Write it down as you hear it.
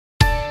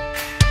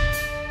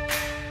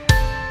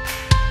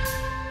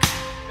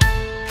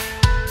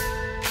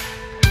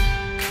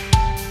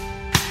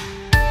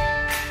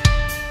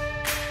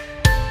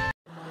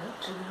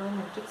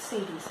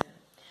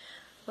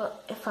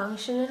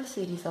functional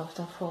series of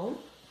the form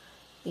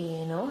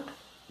a0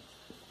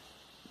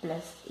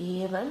 plus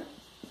a1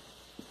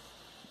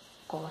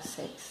 cos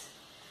x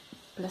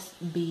plus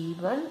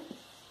b1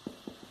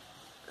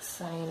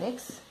 sin x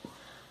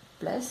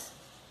plus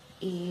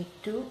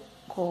a2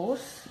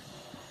 cos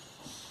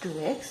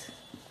 2x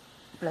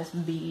plus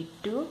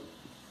b2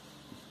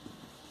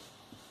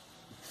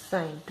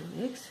 sin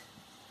 2x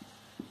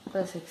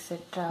plus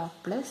etc.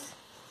 plus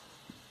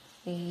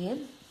an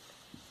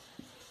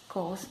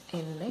cos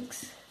nx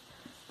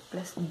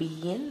plus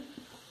bn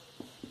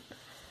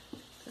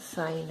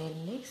sin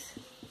nx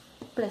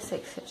plus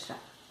etc.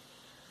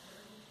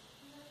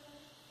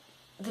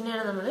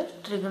 ഇതിനെയാണ് നമ്മൾ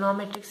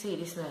trigonometric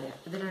series എന്ന് പറയുക.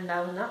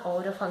 ഇതിലുണ്ടാകുന്ന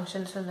ഓരോ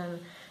functions എന്താണ്?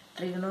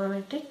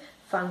 Trigonometric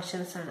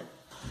functions ആണ്.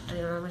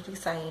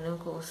 Trigonometric സൈനും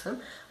കോസും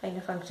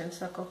അതിൻ്റെ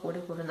ഫങ്ഷൻസും ഒക്കെ കൂടി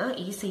കൂടുന്ന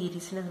ഈ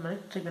സീരീസിനെ നമ്മൾ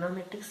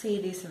ട്രിഗണോമെട്രിക്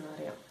സീരീസ് എന്ന്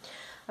പറയാം.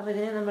 അപ്പോൾ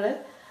ഇതിനെ നമ്മൾ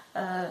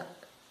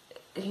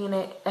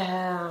ഇങ്ങനെ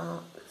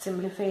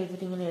സിംപ്ലിഫൈ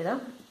ചെയ്തിട്ട് ഇങ്ങനെ എഴുതാം.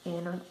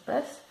 a0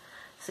 plus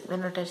sigma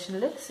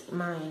നൊട്ടേഷനിൽ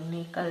sigma n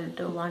equal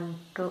to 1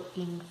 to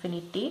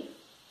infinity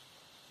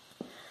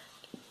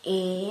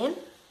an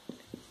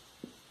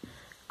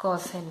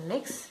cos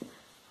nx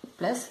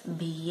plus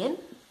bn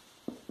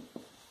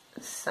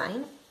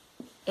sin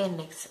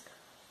nx.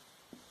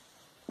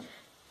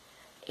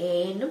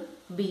 എനും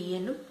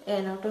ബിഎനും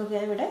a0 ഒക്കെ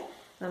ഇവിടെ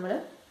നമ്മൾ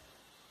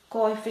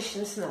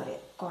കോഎഫിഷ്യൻസ് എന്ന്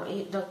പറയാം.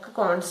 ഇതൊക്കെ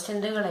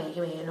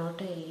കോൺസ്റ്റന്റുകളായിരിക്കും.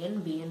 a0 an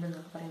bn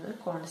എന്നൊക്കെ പറയുന്നത്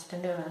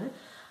കോൺസ്റ്റന്റുകളാണ്.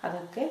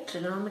 അതൊക്കെ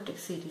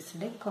ട്രിഗണോമെട്രിക്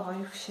സീരീസിന്റെ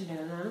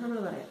കോഎഫിഷ്യന്റുകൾ എന്നാണ് നമ്മൾ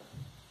പറയാം.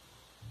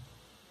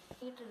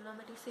 ഈ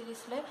ട്രിഗണോമെട്രിക്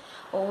സീരീസിലെ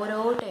ഓരോ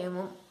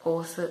ടേമും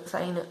കോസ്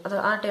സൈന് അത്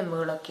ആ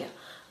ടേമുകളൊക്കെയാണ്.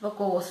 അപ്പോൾ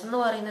കോസ് എന്ന്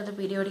പറയുന്നത്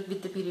പീരിയോഡിക്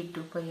വിത്ത് പീരീഡ്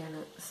 2π ആണ്.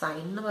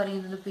 സൈൻ എന്ന്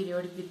പറയുന്നത്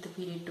പീരിയോഡിക് വിത്ത്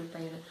പീരീഡ് 2π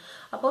ആണ്.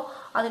 അപ്പോൾ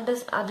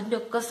അതിൻ്റെ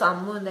ഒക്കെ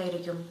സമ്മ്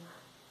എന്തായിരിക്കും?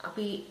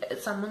 അപ്പോൾ ഈ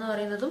സമ്മ് എന്ന്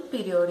പറയുന്നതും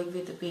പീരിയോഡിക്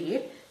വിത്ത്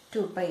പീരീഡ്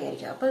 2π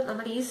ആയിരിക്കും. അപ്പോൾ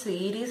നമ്മുടെ ഈ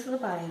സീരീസ് എന്ന്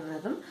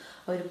പറയുന്നതും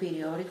ഒരു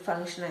പീരിയോഡിക്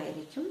ഫംഗ്ഷൻ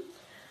ആയിരിക്കും.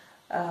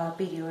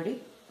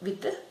 പീരിയോഡിക്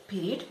വിത്ത്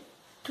പീരീഡ്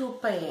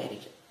 2π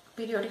ആയിരിക്കും.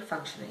 പീരിയോഡിക്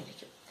ഫംഗ്ഷൻ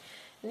ആയിരിക്കും.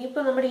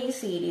 ഇനിയിപ്പോൾ നമ്മുടെ ഈ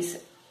സീരീസ്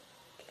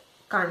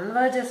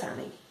കൺവേർജസ്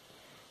ആണെങ്കിൽ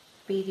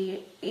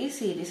ഈ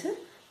സീരീസ്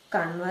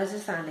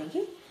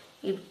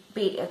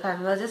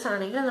കൺവേർജസ്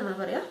ആണെങ്കിൽ നമ്മൾ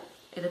പറയാം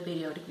ഇത്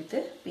പീരിയോഡിക് വിത്ത്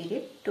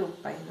പീരീഡ്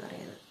 2π എന്ന്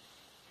പറയുന്നത്.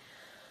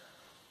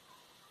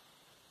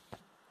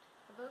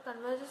 അപ്പോൾ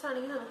കൺവേർജൻസ്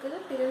ആണെങ്കിൽ നമുക്കിത്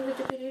പീരിയോഡിക്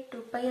വിത്ത് പീരീഡ്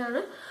 2π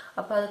ആണ്.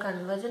 അപ്പോൾ അത്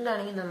കൺവേർജൻ്റ്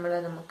ആണെങ്കിൽ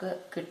നമുക്ക്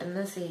കിട്ടുന്ന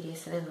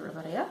സീരീസിനെ നമ്മൾ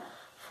പറയാം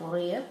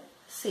ഫോറിയർ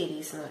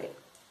സീരീസ് എന്ന് പറയും.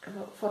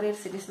 അപ്പോൾ ഫോറിയർ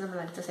സീരീസ് നമ്മൾ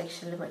അടുത്ത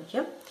സെക്ഷനിൽ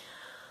പഠിക്കാം.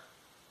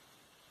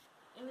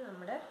 ഇനി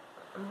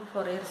നമുക്ക്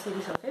Fourier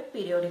series of A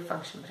periodic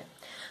function പറയാം.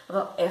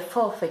 അപ്പോൾ എഫ്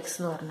ഓഫ് എക്സ്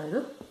എന്ന്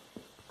പറഞ്ഞൊരു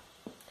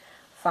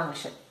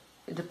ഫംഗ്ഷൻ,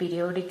 ഇത്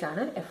പീരിയോഡിക്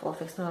ആണ്. എഫ്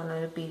ഓഫ് എക്സ് എന്ന്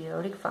പറഞ്ഞൊരു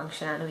പീരിയോഡിക്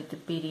ഫംഗ്ഷൻ ആണ്. വിത്ത്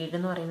പീരീഡ്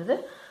എന്ന് പറയുന്നത്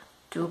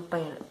 2π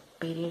ആണ്.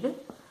 പീരീഡ്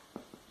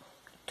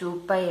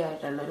 2π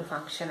ആയിട്ടുള്ളൊരു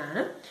ഫംഗ്ഷൻ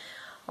ആണ്.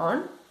 ഓൺ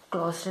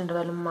ക്ലോസ്ഡ്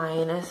ഇൻ്റർവെൽ -π,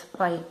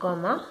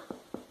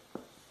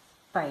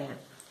 ആണ്.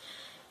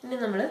 ഇനി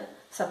നമ്മൾ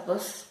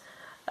suppose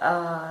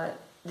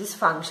this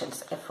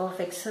functions F of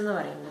X എന്ന്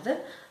പറയുന്നത്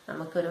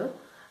നമുക്കൊരു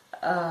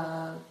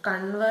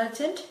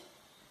കൺവേർജന്റ്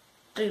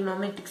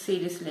ട്രിഗണോമെട്രിക്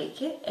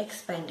സീരീസിലേക്ക്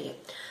എക്സ്പാൻഡ് ചെയ്യാം.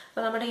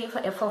 അപ്പോൾ നമ്മുടെ ഈ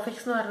എഫ് ഓഫ്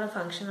എക്സ് എന്ന് പറയുന്ന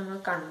ഫംഗ്ഷൻ നമ്മൾ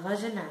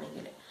കൺവേർജന്റ്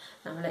ആണെങ്കിൽ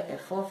നമ്മൾ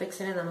എഫ് ഓഫ്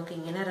എക്സിനെ നമുക്ക്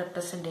ഇങ്ങനെ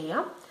റെപ്രസെന്റ്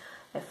ചെയ്യാം.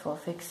 F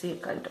of X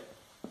equal to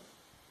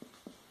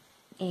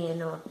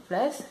a0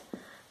 plus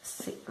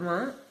sigma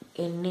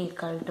n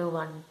equal to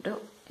 1 to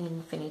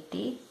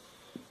infinity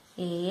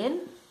an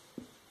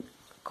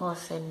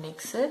cos nx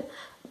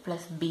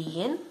plus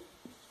bn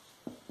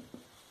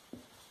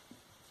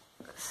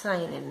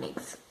sin nx.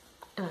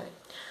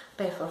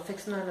 അപ്പോൾ എഫ് ഓഫ്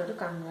എക്സ് എന്ന് പറയുന്നത്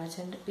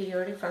കൺവേർജന്റ്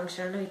പീരിയോഡിക്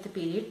ഫംഗ്ഷൻ ആണ്. വിത്ത്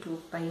പീരീഡ്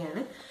 2π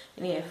ആണ്.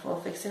 ഇനി എഫ്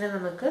ഓഫ് എക്സിനെ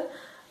നമുക്ക്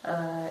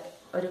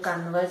ഒരു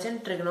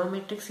കൺവേർജന്റ്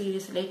ട്രിഗണോമെട്രിക്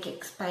സീരീസിലേക്ക്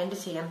എക്സ്പാൻഡ്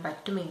ചെയ്യാൻ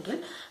പറ്റുമെങ്കിൽ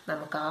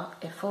നമുക്ക് ആ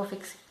F of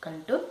X equal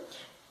to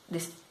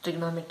this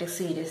trigonometric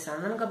series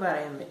ആണ് നമുക്ക്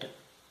പറയാൻ പറ്റും.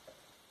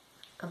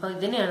 അപ്പോൾ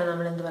ഇതിനെയാണ്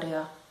നമ്മൾ എന്ത്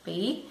പറയുക? അപ്പോൾ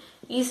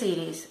ഈ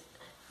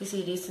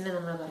സീരീസിനെ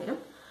നമ്മൾ പറയും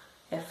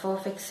എഫ്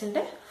ഓഫ്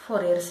എക്സിന്റെ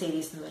ഫോറിയർ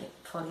സീരീസ് എന്ന് പറയും.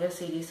 Fourier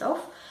series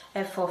of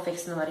F of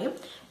X എന്ന് പറയും.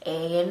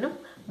 an-ഉം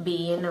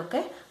bn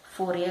ഒക്കെ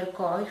ഫോറിയർ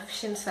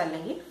കോഎഫിഷ്യൻസ്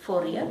അല്ലെങ്കിൽ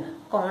ഫോറിയർ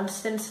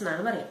കോൺസ്റ്റൻസ്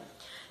എന്നാണ് പറയുക.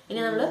 ഇനി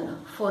നമ്മൾ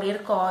ഫോറിയർ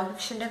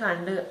കോഎഫിഷ്യന്റ്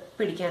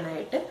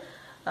കണ്ടുപിടിക്കാനായിട്ട്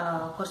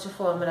കുറച്ച്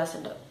ഫോർമുലാസ്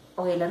ഉണ്ട്.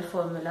 Euler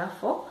formula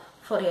four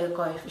Fourier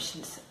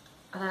coefficients,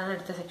 അതാണ്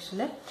അടുത്ത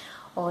സെക്ഷനിൽ.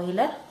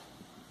 Euler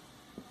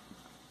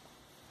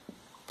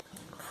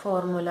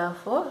formula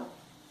four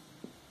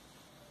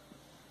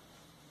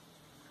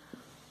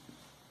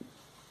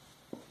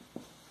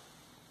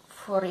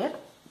Fourier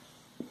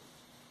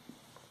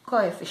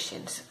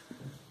coefficients.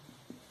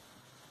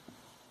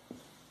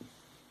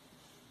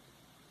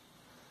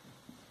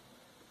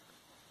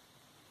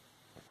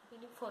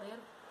 ഇനി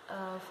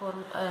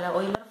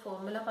ഓയിലർ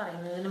ഫോർമുല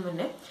പറയുന്നതിന്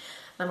മുന്നേ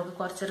നമുക്ക്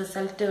കുറച്ച്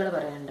റിസൾട്ടുകൾ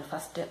പറയാനുണ്ട്.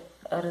 ഫസ്റ്റ്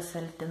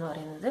റിസൾട്ട് എന്ന്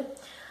പറയുന്നത്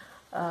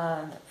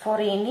for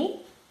any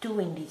two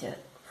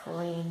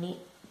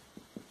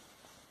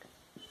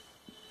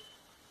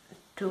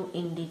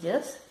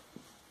integers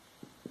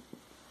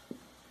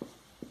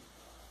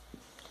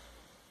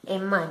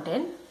m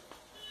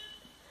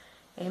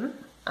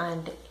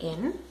and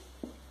n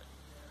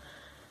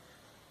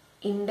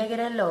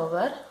integral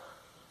over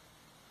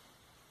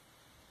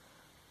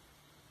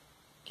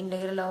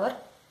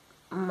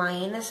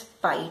minus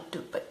pi to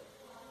pi.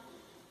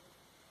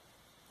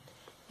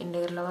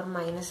 Integral over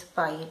minus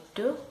pi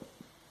to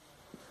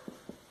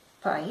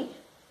pi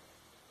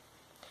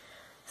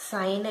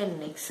sin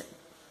nx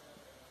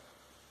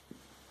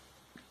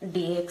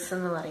dx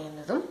എന്ന്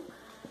പറയുന്നതും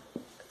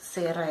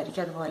 0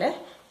 ആയിരിക്കും. അതുപോലെ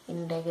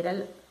integral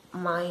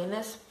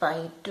minus pi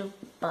to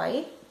pi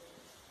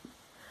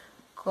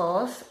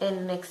cos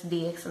nx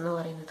dx എന്ന്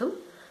പറയുന്നതും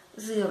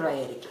 0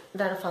 ആയിരിക്കും.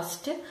 ഇതാണ്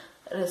ഫസ്റ്റ്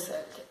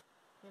റിസൾട്ട്.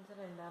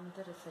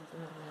 രണ്ടാമത്തെ result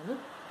എന്ന് പറയുന്നത്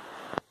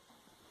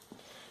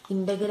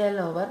integral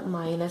over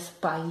minus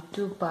pi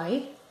to pi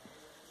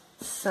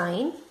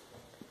sine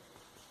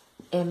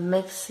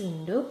mx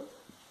into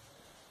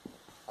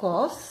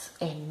cos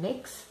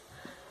nx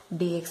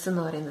dx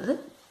എന്ന് പറയുന്നത്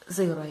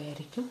 0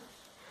 ആയിരിക്കും.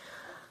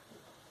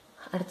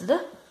 അടുത്തത്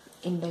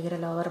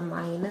integral over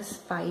minus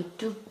pi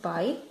to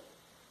pi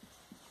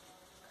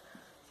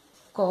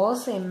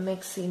cos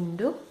mx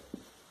into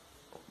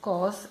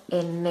cos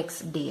nx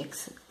dx.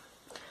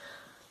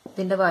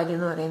 ഇതിൻ്റെ വാല്യൂ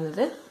എന്ന്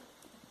പറയുന്നത്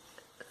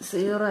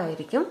 0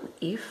 ആയിരിക്കും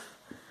if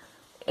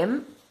m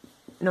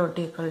not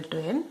equal to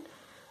n.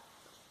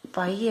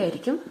 Pi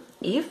ആയിരിക്കും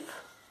if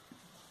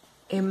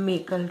m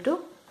equal to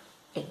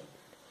n.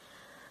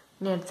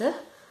 ഇനി അടുത്ത്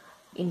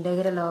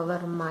integral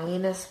over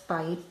minus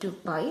pi to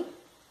pi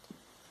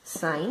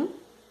sine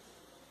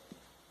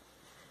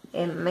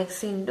mx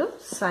into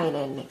sine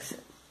nx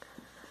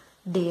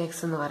dx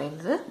എന്ന്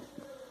പറയുന്നത്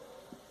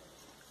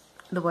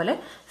ഇതുപോലെ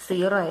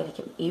 0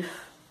 ആയിരിക്കും if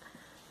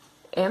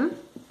m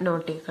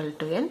not equal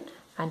to n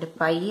and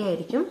pi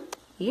ആയിരിക്കും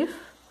if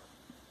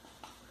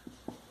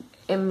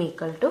m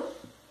equal to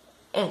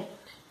n.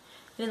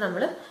 ഇനി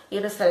നമ്മൾ ഈ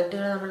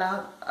റിസൾട്ടുകൾ നമ്മൾ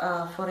ആ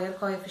ഫോറിയർ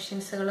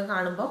കോഎഫിഷ്യൻസുകൾ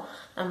കാണുമ്പോൾ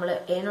നമ്മൾ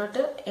A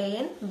not A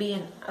N B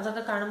N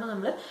അതൊക്കെ കാണുമ്പോൾ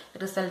നമ്മൾ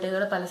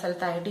റിസൾട്ടുകൾ പല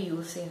സ്ഥലത്തായിട്ട്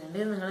യൂസ് ചെയ്യുന്നുണ്ട്.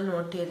 ഇത് നിങ്ങൾ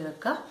നോട്ട് ചെയ്ത്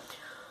വെക്കുക.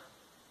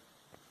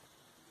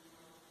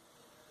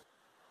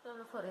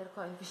 നമ്മൾ ഫോറിയർ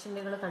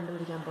കോഎഫിഷ്യന്റുകൾ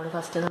കണ്ടുപിടിക്കാൻ പോകണം.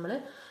 ഫസ്റ്റ് നമ്മൾ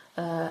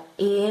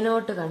എ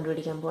നോട്ട്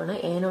കണ്ടുപിടിക്കാൻ പോകണം.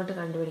 എ നോട്ട്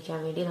കണ്ടുപിടിക്കാൻ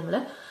വേണ്ടി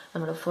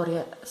നമ്മൾ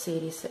Fourier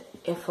series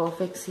F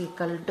of X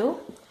equal to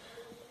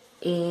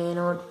a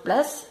naught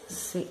plus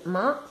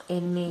sigma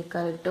n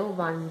equal to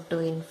 1 to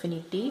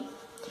infinity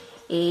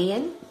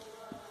an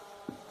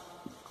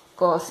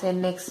cos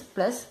nx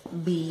plus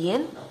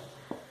bn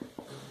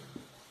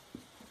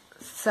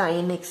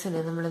sin x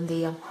നെ നമ്മൾ എന്ത്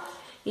ചെയ്യാം,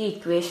 ഈ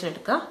ഇക്വേഷൻ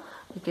എടുക്കാം.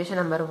 ഇക്വേഷൻ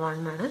നമ്പർ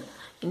 1 ആണ്.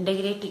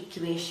 Integrate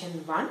equation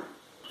 1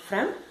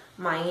 from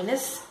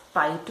minus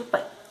pi to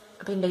pi.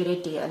 അപ്പോൾ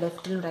integrate ചെയ്യുക,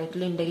 ലെഫ്റ്റിലും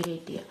റൈറ്റിലും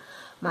integrate ചെയ്യുക.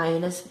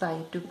 Minus pi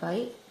to pi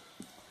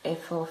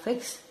F of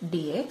X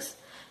D X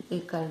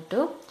equal to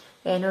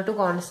A not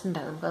constant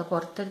ആണ്, നമുക്ക് അത്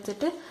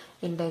പുറത്തെടുത്തിട്ട്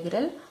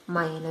integral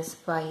minus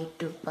pi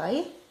to pi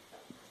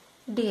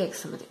D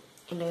X മതി.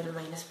 Integral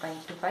minus pi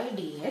to pi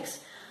D X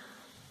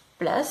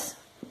plus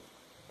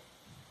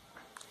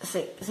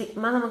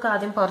sigma നമുക്ക്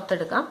ആദ്യം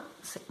പുറത്തെടുക്കാം.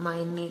 Sigma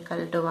n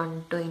equal to 1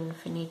 to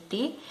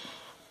infinity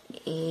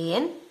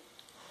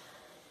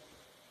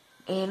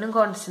എനും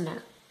constant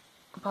ആണ്.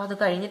 അപ്പോൾ അത്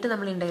കഴിഞ്ഞിട്ട്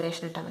നമ്മൾ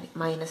ഇന്റഗ്രേഷൻ ഇട്ടാൽ മതി.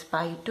 Minus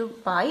pi to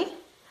pi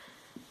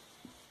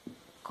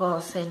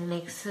cos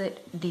nx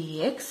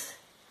dx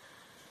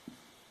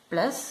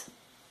plus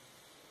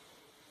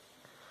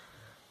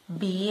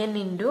bn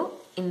into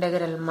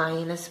integral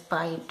minus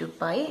pi to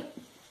pi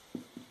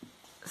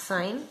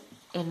sin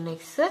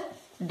nx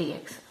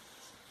dx.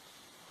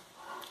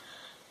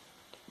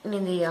 ഇനി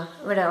എന്ത്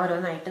ചെയ്യുക, ഇവിടെ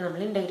ഓരോന്നായിട്ട്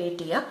നമ്മൾ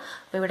ഇൻ്റഗ്രേറ്റ് ചെയ്യുക.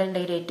 അപ്പോൾ ഇവിടെ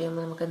ഇൻ്റഗ്രേറ്റ്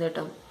ചെയ്യുമ്പോൾ നമുക്ക് എന്ത്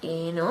കിട്ടും, എ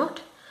നോട്ട്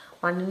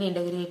 1നെ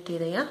ഇൻ്റഗ്രേറ്റ്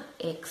ചെയ്ത് ചെയ്യുക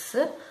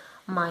X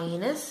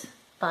minus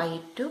pi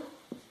to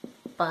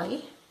pi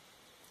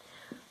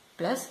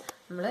plus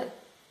നമ്മൾ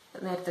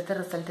നേരത്തെ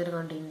result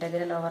എടുക്കൊണ്ട്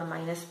integral over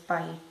minus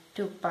pi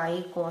to pi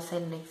cos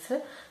N X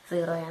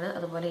 0 ആണ്.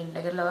 അതുപോലെ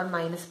integral over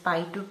minus pi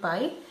to pi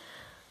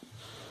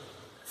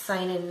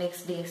sine n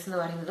X D X എന്ന്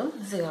പറയുന്നതും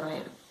 0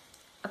 ആണ്.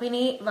 അപ്പം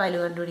ഇനി വാല്യൂ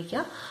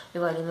കണ്ടുപിടിക്കുക. ഈ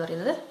വാല്യൂ എന്ന്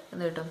പറയുന്നത്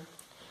എന്ത് കിട്ടും,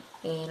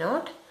 A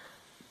not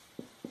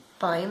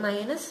pi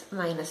minus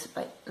minus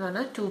pi എന്ന്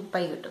പറഞ്ഞാൽ 2π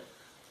കിട്ടും.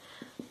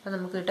 അപ്പം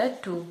നമുക്ക് കിട്ടുക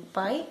 2π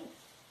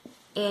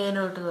എ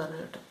നോട്ട് എന്ന്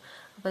പറഞ്ഞു കിട്ടും.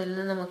 അപ്പം ഇതിൽ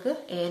നിന്ന് നമുക്ക്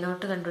എ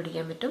നോട്ട്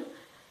കണ്ടുപിടിക്കാൻ പറ്റും.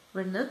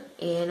 ഇവിടുന്ന്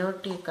എ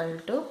നോട്ട് ഈക്വൽ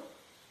ടു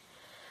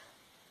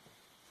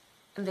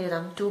എന്ത്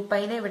ചെയ്താം,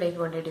 2πനെ ഇവിടേക്ക്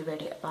കൊണ്ട് ഡിവൈഡ്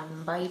ചെയ്യാം.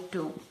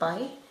 1/2π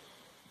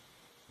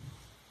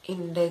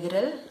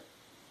integral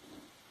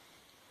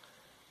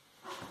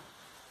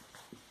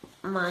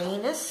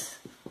minus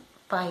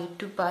pi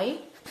to pi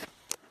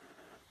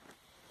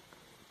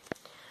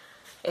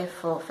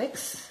F of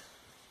X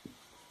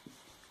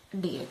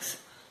D X.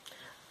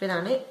 അപ്പം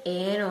ഇതാണ് എ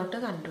നോട്ട്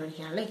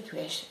കണ്ടുപിടിക്കാനുള്ള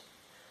ഇക്വേഷൻ.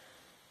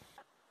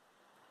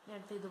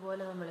 അടുത്ത്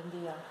ഇതുപോലെ നമ്മൾ എന്ത്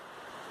ചെയ്യാം,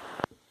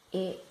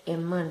 എ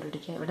എം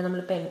കണ്ടുപിടിക്കുക. ഇവിടെ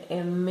നമ്മളിപ്പോൾ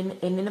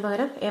എന്നിന്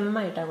പകരം എം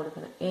ആയിട്ടാണ്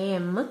കൊടുക്കുന്നത്. എ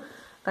എം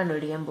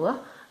കണ്ടുപിടിക്കാൻ പോവുക.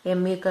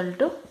 M equal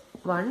to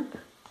 1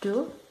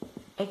 2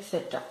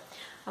 etcetera.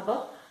 അപ്പോൾ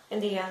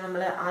എന്ത് ചെയ്യാം,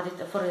 നമ്മൾ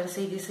ആദ്യത്തെ ഫൊറിയർ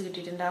സീരീസ്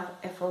കിട്ടിയിട്ടുണ്ട്.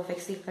 F of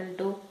X equal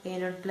to A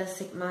not plus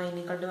sigma N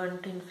equal to 1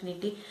 to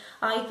infinity.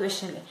 ആ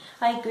ഇക്വേഷനിലെ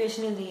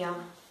എന്ത് ചെയ്യാം,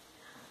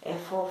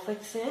 എഫ് ഓഫ്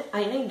എക്സിന്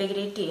അതിനെ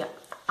ഇന്റഗ്രേറ്റ് ചെയ്യാം.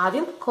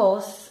 ആദ്യം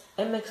കോസ്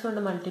എം എക്സ്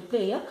കൊണ്ട്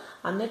മൾട്ടിപ്ലൈ ചെയ്യുക,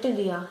 എന്നിട്ട്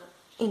എന്ത് ചെയ്യുക,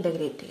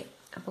 ഇന്റഗ്രേറ്റ് ചെയ്യുക.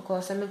 അപ്പോൾ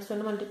കോസ് എം എക്സ്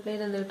കൊണ്ട് മൾട്ടിപ്ലൈ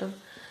ചെയ്ത് എന്ത് കിട്ടും,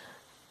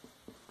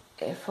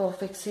 F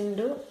of X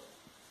into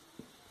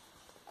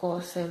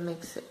cos M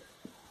X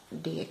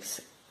D X.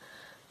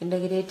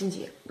 ഇന്റഗ്രേറ്റും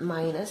ചെയ്യാം.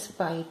 Minus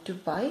pi to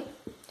pi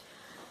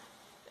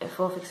F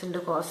of X into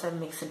cos M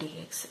X D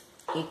X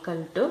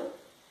equal to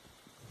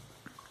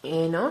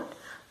A naught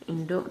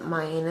into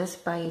minus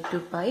pi to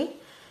pi.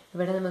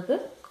 ഇവിടെ നമുക്ക്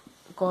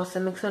cos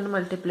M X കൊണ്ട്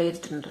multiply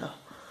ചെയ്തിട്ടുണ്ടല്ലോ,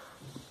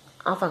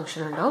 ആ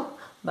function ഉണ്ടാവും.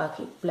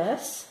 ബാക്കി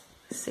plus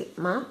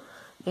sigma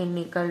N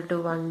equal to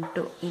 1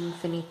 to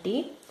infinity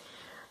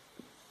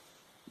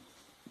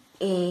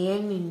A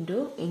N into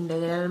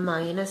integral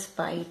minus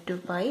pi to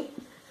pi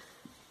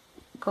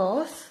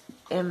cos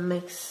M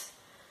X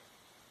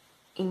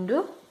into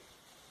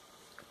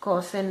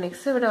cos N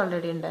X ഇവിടെ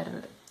already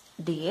ഉണ്ടായിരുന്നത്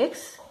D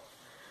X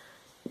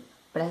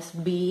plus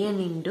B N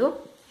into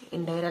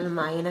integral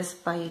minus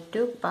pi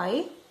to pi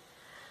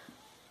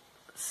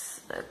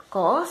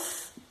cos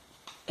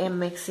M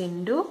X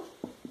into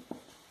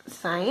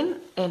sine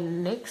n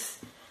X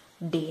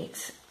D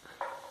X.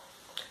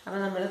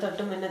 അപ്പം നമ്മൾ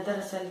തൊട്ട് മുന്നത്തെ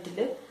റിസൾട്ടിൽ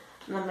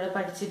നമ്മൾ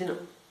പഠിച്ചിരുന്നു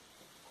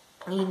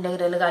ഈ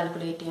integral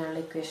calculate ചെയ്യാനുള്ള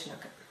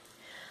ഇക്വേഷനൊക്കെ.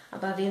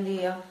 അപ്പം അതെന്ത്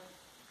ചെയ്യാം,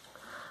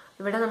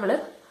 ഇവിടെ നമ്മൾ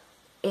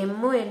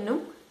എമ്മും എന്നും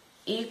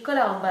ഈക്വൽ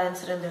ആവുമ്പോൾ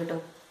ആൻസർ എന്ത്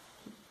കിട്ടും,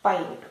 പൈ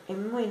കിട്ടും.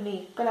 എമ്മും എന്നും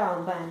ഈക്വൽ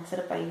ആവുമ്പോൾ ആൻസർ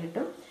പൈ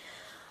കിട്ടും.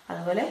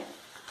 അതുപോലെ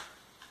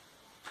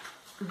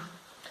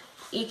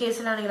ഈ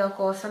കേസിലാണെങ്കിലോ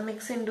cos M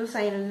X into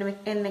sine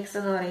n X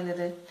എന്ന്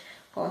പറയുന്നത്,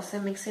 cos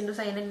M X into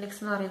sine n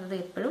X എന്ന് പറയുന്നത്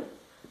എപ്പോഴും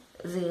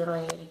 0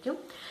 ആയിരിക്കും.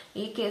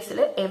 ഈ കേസിൽ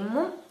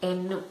എമ്മും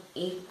എന്നും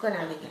ഈക്വൽ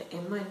ആണെങ്കിൽ,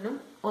 എമ്മും എന്നും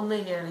ഒന്ന്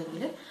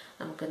തന്നെയാണെങ്കിൽ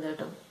നമുക്ക് എന്ത്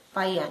കിട്ടും,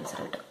 പൈ ആൻസർ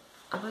കിട്ടും.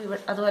 അപ്പോൾ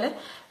അതുപോലെ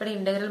ഇവിടെ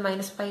integral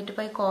minus pi to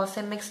pi cos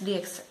M X D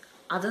X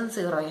അതും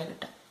 0 ആയി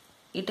കിട്ടും.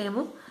 ഈ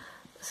ടൈമും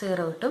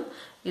 0 കിട്ടും.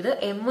 ഇത്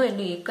എമ്മും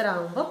എന്നും ഈക്വൽ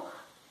ആകുമ്പോൾ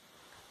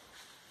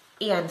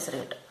ഈ ആൻസർ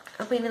കിട്ടും.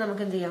 അപ്പോൾ ഇനി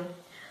നമുക്ക് എന്ത് ചെയ്യാം,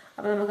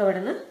 അപ്പോൾ നമുക്ക്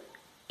അവിടെ നിന്ന്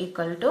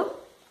ഈക്വൽ ടു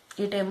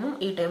ഈ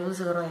ടൈമും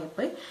 0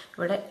 ആയിപ്പോയി.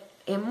 ഇവിടെ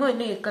എമ്മും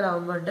എന്നും ഈക്വൽ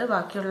ആകുമ്പോൾ ഉണ്ട്,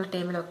 ബാക്കിയുള്ള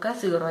ടൈമിലൊക്കെ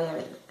 0 ആയി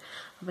വരുന്നത്.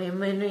 അപ്പോൾ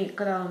എമ്മും എന്നും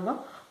ഈക്വൽ ആകുമ്പോൾ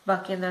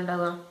ബാക്കി എന്താ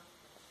ഉണ്ടാവുക,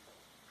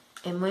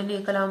 എമ്മും എന്നും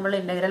ഈക്വൽ ആകുമ്പോൾ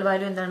ഇൻ്റഗ്രൽ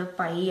വാല്യൂ എന്താണ്,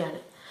 പൈ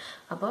ആണ്.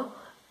 അപ്പോൾ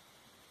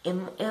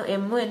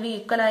എമ്മും എന്നും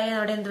ഈക്വൽ ആയാൽ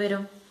അവിടെ എന്ത്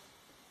വരും,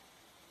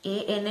 എ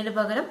എന്നിന്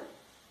പകരം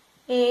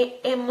എ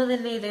എം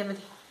തന്നെ ഇതേ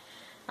മതി.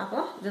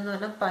 അപ്പോൾ ഇതെന്ന്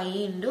പറഞ്ഞാൽ പൈ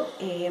ഇൻറ്റു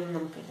എ എം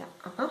നമുക്കില്ല.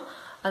 അപ്പോൾ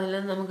അതിൽ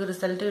നിന്ന് നമുക്ക്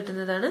റിസൾട്ട്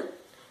കിട്ടുന്നതാണ്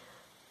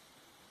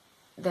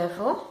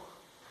therefore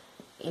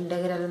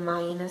integral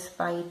minus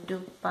pi to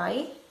pi.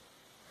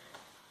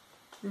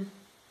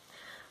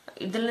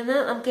 ഇതിൽ നിന്ന്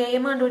നമുക്ക്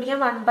എം കണ്ടുപിടിക്കാൻ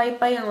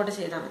 1/π അങ്ങോട്ട്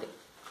ചെയ്താൽ മതി.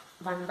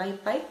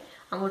 1/π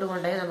അങ്ങോട്ട്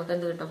കൊണ്ടുപോയാൽ നമുക്ക്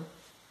എന്ത് കിട്ടും,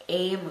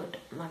 എം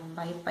കിട്ടും.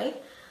 1/π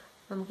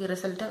നമുക്ക് ഈ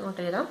റിസൾട്ട്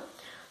അങ്ങോട്ട് എഴുതാം.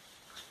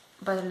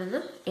 അപ്പം അതിൽ നിന്ന്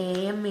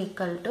M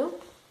equal to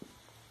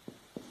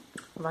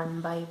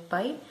 1/π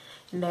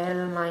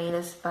integral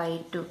minus pi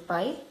to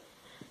pi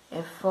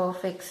F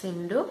of X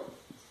into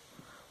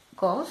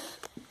cos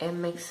M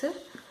X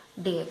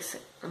D X.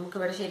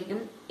 നമുക്കിവിടെ ശരിക്കും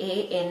എ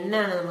എൻ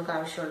ആണ് നമുക്ക്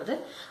ആവശ്യമുള്ളത്.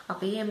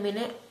 അപ്പോൾ ഈ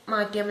എമ്മിനെ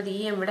മാറ്റിയാൽ മതി.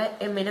 ഈ ഇവിടെ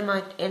എമ്മിനെ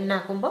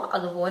എന്നാക്കുമ്പോൾ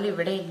അതുപോലെ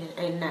ഇവിടെ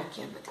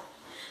എന്നാക്കിയാൽ മതി.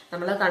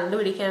 നമ്മൾ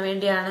കണ്ടുപിടിക്കാൻ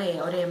വേണ്ടിയാണ്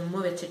ഒരു എം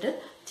വെച്ചിട്ട്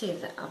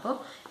ചെയ്തത്. അപ്പോൾ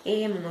എ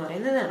എം എന്ന്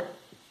പറയുന്നതാണ്.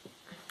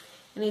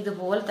 ഇനി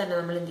ഇതുപോലെ തന്നെ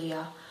നമ്മൾ എന്ത്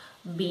ചെയ്യുക,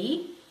 ബി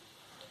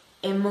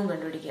എമ്മും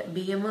കണ്ടുപിടിക്കുക.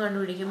 ബി എം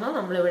കണ്ടുപിടിക്കുമ്പോൾ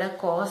നമ്മളിവിടെ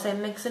കോസ് എം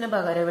എക്സിന്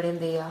പകരം ഇവിടെ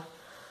എന്ത് ചെയ്യുക,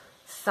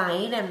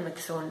 സൈൻ എം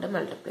എക്സ് കൊണ്ട്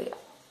മൾട്ടിപ്ലൈ ചെയ്യുക.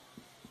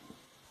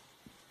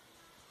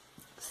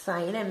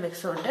 സൈൻ എം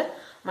എക്സ് കൊണ്ട്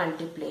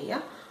മൾട്ടിപ്ലൈ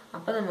ചെയ്യുക.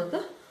 അപ്പം നമുക്ക്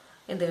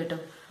എന്ത്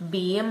കിട്ടും,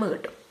 ബി എം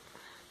കിട്ടും.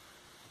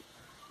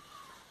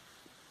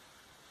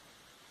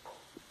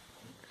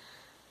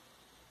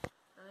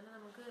 അങ്ങനെ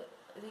നമുക്ക്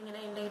ഇതിങ്ങനെ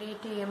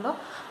ഇൻ്റഗ്രേറ്റ് ചെയ്യുമ്പോൾ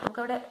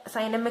നമുക്കവിടെ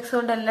സൈൻ എം എക്സ്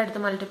കൊണ്ട്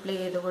എല്ലായിടത്തും മൾട്ടിപ്ലൈ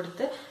ചെയ്ത്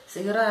കൊടുത്ത്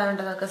 0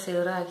 ആവേണ്ടതൊക്കെ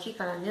 0 ആക്കി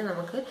കളഞ്ഞ്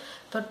നമുക്ക്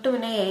തൊട്ട്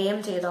മുന്നേ എ എം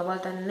ചെയ്ത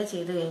പോലെ തന്നെ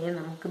ചെയ്ത് കഴിഞ്ഞാൽ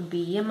നമുക്ക്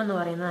ബി എം എന്ന്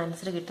പറയുന്ന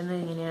ആൻസർ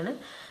കിട്ടുന്നത് ഇങ്ങനെയാണ്.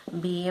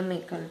 B M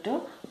equal to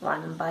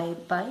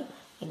 1/π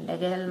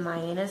integral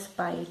minus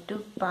pi to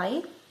pi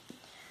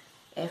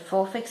F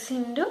of X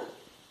into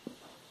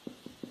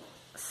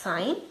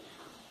sine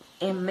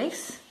M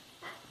X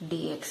D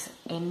X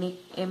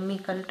M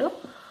equal to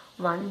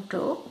 1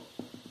 to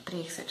 3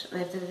 etcetera.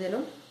 നേരത്തെ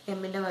ഇതിലും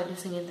എമ്മിൻ്റെ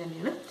വാല്യൂസ് ഇങ്ങനെ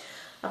തന്നെയാണ്.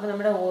 അപ്പോൾ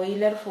നമ്മുടെ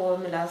ഓയിലർ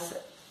ഫോർമുലാസ്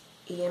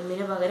ഈ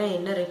എമ്മിന് പകരം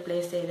എന്നെ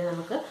റീപ്ലേസ് ചെയ്ത്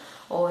നമുക്ക്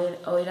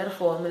ഓയിലർ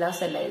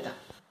ഫോർമുലാസ് എല്ലാം എഴുതാം.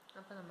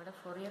 അപ്പോൾ നമ്മുടെ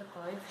ഫൊറിയർ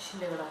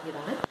കോഎഫിഷ്യൻറ്റുകളൊക്കെ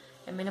ഇതാണ്.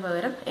 എമ്മിന്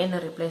പകരം എന്നെ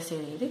റീപ്ലേസ്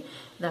ചെയ്ത്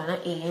ഇതാണ്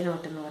എ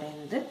നോട്ട് എന്ന്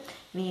പറയുന്നത്.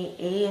 ഇനി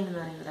എ എൻ എന്ന്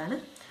പറയുന്നതാണ്.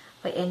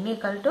 അപ്പോൾ എൻ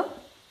ഈക്വൽ ടു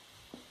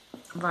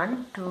 1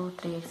 2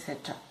 3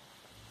 എക്സെട്ര.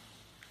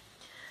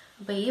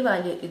 അപ്പോൾ ഈ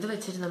വാല്യൂ ഇത്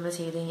വെച്ചിട്ട് നമ്മൾ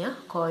ചെയ്ത് കഴിഞ്ഞാൽ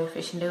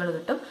കോഎഫിഷ്യൻറ്റുകൾ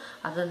കിട്ടും.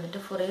 അത് എന്നിട്ട്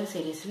ഫൊറിയർ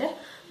സീരീസിൽ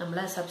നമ്മൾ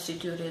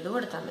സബ്സ്റ്റിറ്റ്യൂട്ട് ചെയ്ത്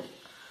കൊടുത്താൽ മതി.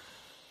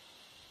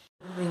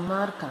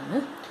 റിമാർക്കാണ്,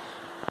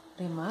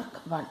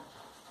 റിമാർക്ക് 1.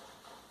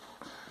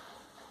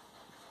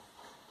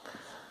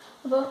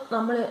 അപ്പോൾ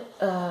നമ്മൾ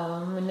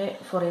പിന്നെ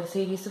ഫോറിയർ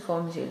സീരീസ്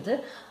ഫോം ചെയ്ത്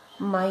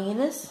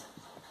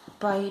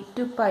 -π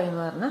to π എന്ന്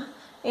പറഞ്ഞ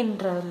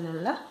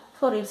ഇൻ്റർവെല്ലിലുള്ള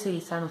ഫോറിയർ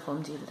സീരീസാണ് ഫോം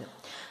ചെയ്തത്.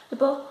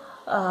 ഇപ്പോൾ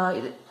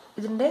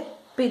ഇതിൻ്റെ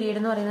പീരീഡ്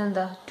എന്ന് പറയുന്നത്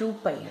എന്താ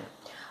 2π ആണ്.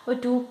 അപ്പോൾ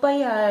 2π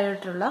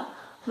ആയിട്ടുള്ള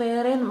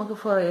വേറെ നമുക്ക്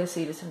ഫോറിയർ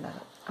സീരീസ്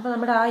ഉണ്ടാകും. അപ്പോൾ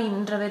നമ്മുടെ ആ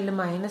ഇൻ്റർവെല്ലിൽ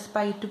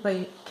 -π to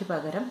πക്ക്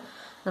പകരം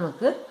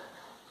നമുക്ക്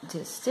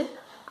ജസ്റ്റ്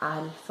α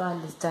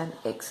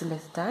x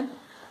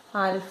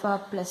α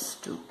 +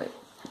 2π.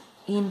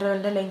 ഈ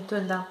ഇൻ്റർവെല്ലിൻ്റെ ലെങ്ത്തും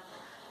എന്താ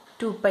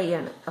 2π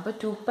ആണ്. അപ്പോൾ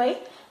 2π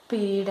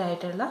പീരീഡ്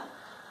ആയിട്ടുള്ള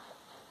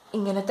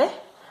ഇങ്ങനത്തെ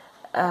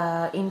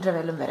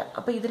ഇൻ്റർവെല്ലും വരാം.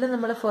 അപ്പോൾ ഇതിൽ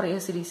നമ്മൾ ഫോറിയർ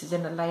സീരീസ്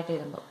ജനറലായിട്ട്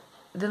എഴുതുമ്പോൾ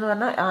ഇതെന്ന്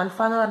പറഞ്ഞാൽ ആൽഫ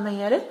എന്ന് പറഞ്ഞു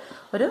കഴിഞ്ഞാൽ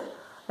ഒരു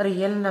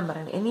റിയൽ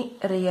നമ്പറാണ്. ഇനി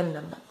റിയൽ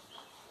നമ്പർ.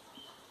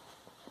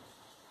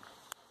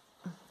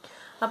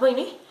 അപ്പോൾ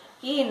ഇനി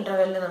ഈ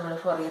ഇൻ്റർവെല്ലിൽ നമ്മൾ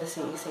ഫോറിയർ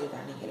സീരീസ്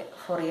എഴുതുകയാണെങ്കിൽ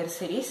Fourier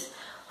series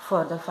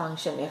for the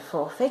function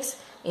f(x)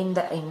 in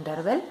the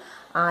interval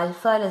α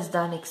x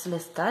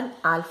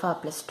α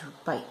 +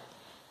 2π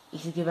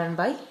is given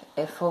by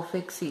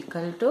f(x)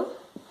 equal to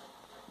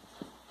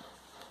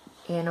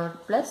a0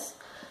 plus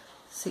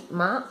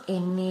sigma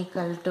n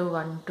equal to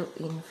 1 to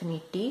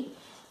infinity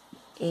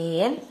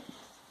an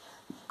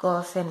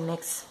cos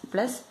nx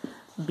plus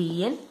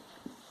bn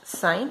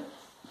sin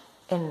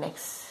nx,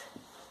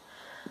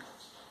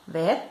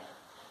 where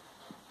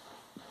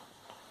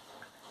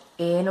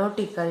a0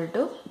 equal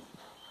to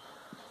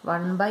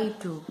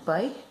 1/2π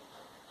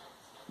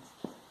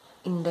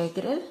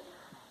integral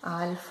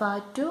alpha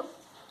to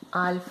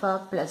alpha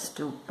plus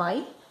 2π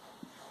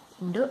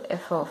into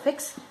f(x)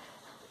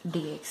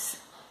 dx.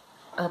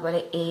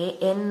 അതുപോലെ a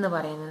n എന്ന്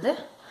പറയുന്നത്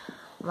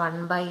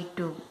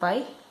 1/2π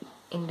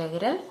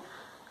integral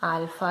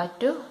alpha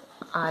to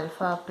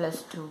alpha plus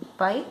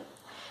 2π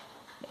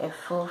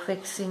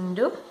f(x)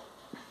 into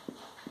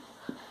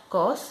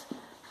cos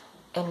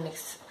nx.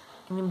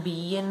 ഇനി b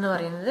n എന്ന്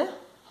പറയുന്നത്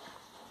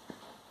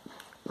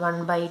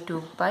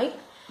 1/2π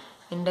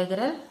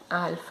integral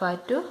alpha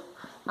to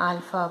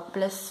alpha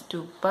plus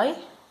 2π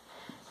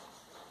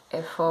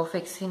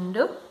f(x)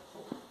 into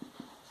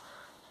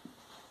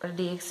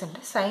dx ഉണ്ട്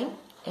sin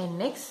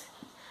nx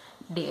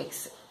dx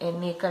n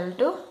equal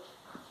to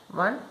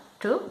 1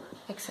 to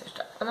etc.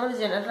 അപ്പോൾ നമ്മൾ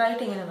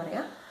ജനറലായിട്ട് ഇങ്ങനെ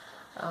പറയാം,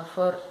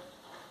 four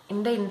in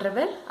the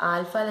interval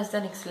alpha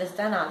x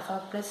alpha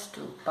plus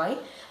 2π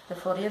the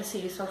Fourier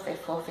series of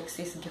f(x)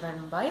 is given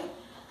by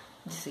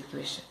this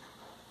equation.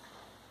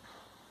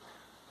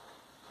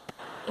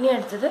 ഇനി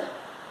അടുത്തത്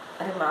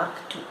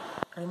remark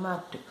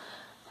 2.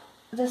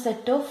 the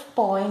set of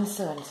points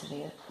consider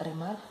ചെയ്യുക.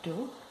 Remark 2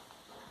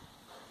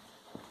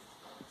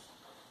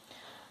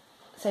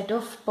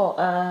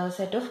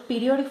 set of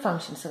periodic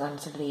functions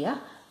consider ചെയ്യുക.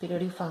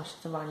 periodic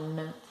functions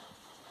 1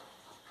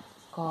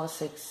 cos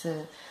x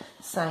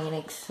sin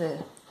x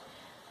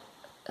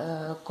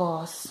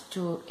cos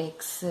 2x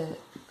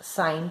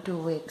sin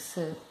 2x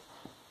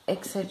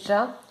etc.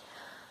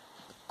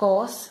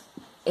 cos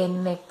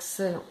nx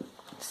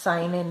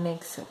sin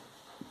nx.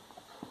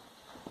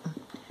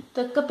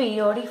 ഇതൊക്കെ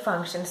periodic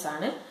functions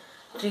ആണ്.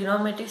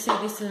 Trigonometric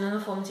സീരീസിൽ നിന്ന്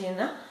form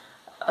ചെയ്യുന്ന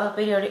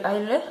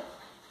അതിൽ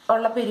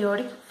ഉള്ള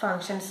periodic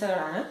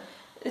ഫങ്ഷൻസുകളാണ്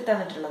ഇത്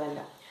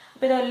തന്നിട്ടുള്ളതെല്ലാം.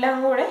 അപ്പോൾ ഇതെല്ലാം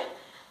കൂടെ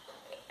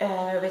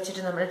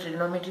വെച്ചിട്ട് നമ്മൾ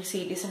ട്രിഗണോമെട്രിക്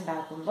സീരീസ്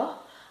ഉണ്ടാക്കുമ്പോൾ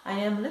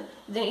അതിന് നമ്മൾ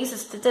ഈ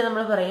സിസ്റ്റത്തെ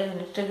നമ്മൾ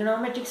പറയുന്നത്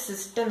ട്രിഗണോമെട്രിക്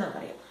സിസ്റ്റം എന്ന്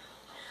പറയും.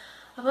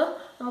 അപ്പോൾ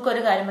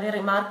നമുക്കൊരു കാര്യം പറയാം,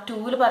 റിമാർക്ക്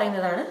 2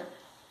 പറയുന്നതാണ്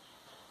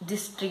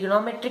this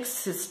trigonometric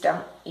system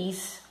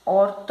is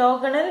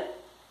orthogonal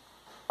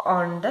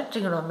on the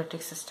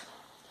trigonometric system.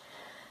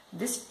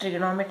 This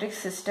trigonometric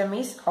system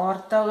is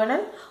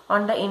orthogonal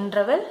on the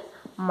interval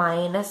 -π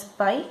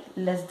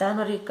less than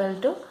or equal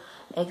to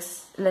x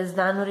less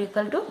than or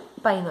equal to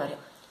π എന്ന്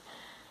പറയും.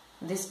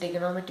 This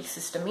trigonometric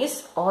system is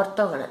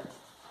orthogonal.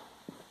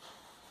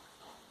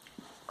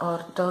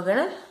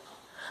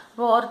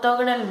 അപ്പോൾ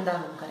orthogonal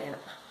എന്താണെന്ന്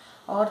നമുക്കറിയണം.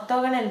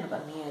 Orthogonal എന്ന്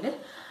പറഞ്ഞു കഴിഞ്ഞാൽ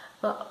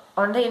ഇപ്പോൾ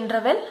on the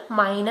interval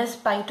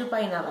 -π to π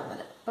എന്നാണ്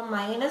പറഞ്ഞത്. ഇപ്പം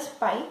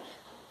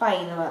 -π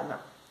എന്ന്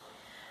പറഞ്ഞാൽ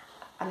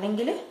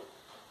അല്ലെങ്കിൽ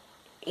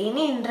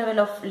any interval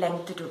of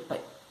length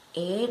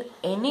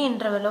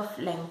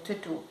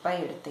 2π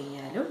എടുത്തു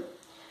കഴിഞ്ഞാലും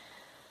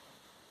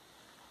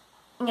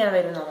ഇങ്ങനെ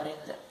വരും എന്നാണ്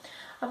പറയുന്നത്.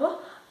 അപ്പോൾ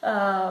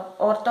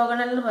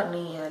ഓർത്തോഗണൽ എന്ന്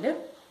പറഞ്ഞു കഴിഞ്ഞാൽ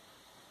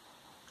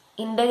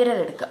ഇൻ്റഗ്രൽ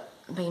എടുക്കുക.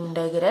 അപ്പോൾ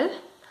ഇൻ്റഗ്രൽ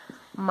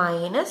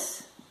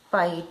 -π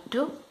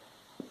to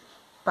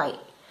π.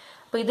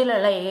 അപ്പോൾ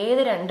ഇതിലുള്ള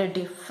ഏത് രണ്ട്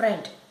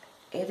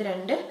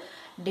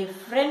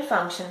ഡിഫറെൻറ്റ്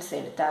ഫങ്ഷൻസ്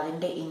എടുത്ത്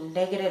അതിൻ്റെ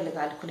ഇൻ്റഗ്രൽ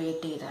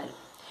കാൽക്കുലേറ്റ് ചെയ്താലും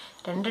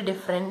രണ്ട്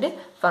ഡിഫറെൻറ്റ്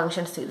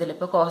ഫങ്ഷൻസ്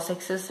ഇതിലിപ്പോൾ cos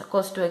x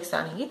cos 2x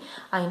ആണെങ്കിൽ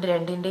അതിൻ്റെ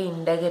രണ്ടിൻ്റെ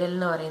ഇൻ്റഗ്രൽ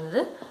എന്ന് പറയുന്നത്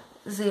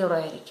 0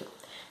 ആയിരിക്കും.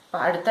 അപ്പോൾ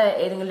അടുത്ത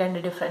ഏതെങ്കിലും രണ്ട്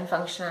ഡിഫറെൻറ്റ്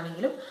ഫങ്ഷൻ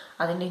ആണെങ്കിലും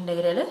അതിൻ്റെ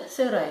ഇൻ്റഗ്രൽ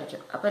 0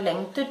 ആയിരിക്കും. അപ്പോൾ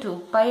ലെങ്ത്ത്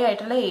 2π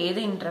ആയിട്ടുള്ള ഏത്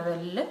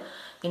ഇൻ്റർവെല്ലിൽ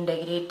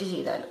ഇൻ്റഗ്രേറ്റ്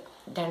ചെയ്താലും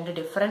രണ്ട്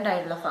ഡിഫറെൻ്റ്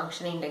ആയിട്ടുള്ള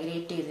ഫങ്ഷനെ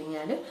ഇൻ്റഗ്രേറ്റ് ചെയ്ത്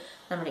കഴിഞ്ഞാൽ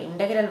നമ്മുടെ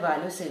ഇൻ്റഗ്രൽ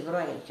വാല്യൂ 0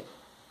 ആയിരിക്കും.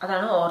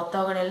 അതാണ്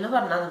ഓർത്തോഗണൽ എന്ന്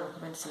പറഞ്ഞാൽ നമുക്ക്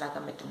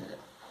മനസ്സിലാക്കാൻ പറ്റുന്നത്.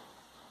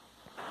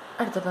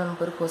 അടുത്തപ്പോൾ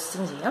നമുക്കൊരു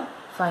ക്വസ്റ്റ്യൻ ചെയ്യാം.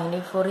 Find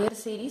A Fourier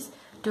series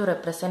to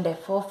represent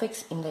f(x)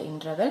 in the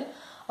interval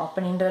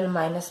open interval -π,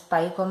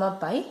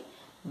 π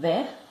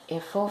where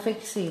f of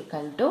x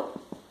equal to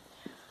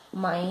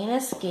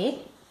minus k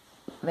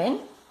when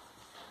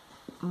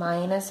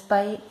minus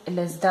pi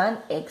less than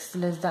x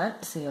less than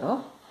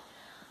 0,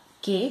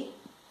 k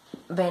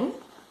when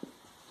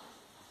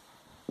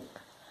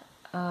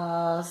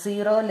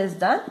 0 less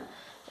than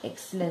x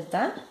less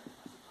than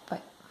pi.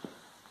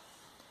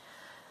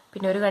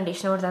 പിന്നെ ഒരു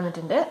condition കൂടി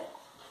തന്നിട്ടുണ്ട്,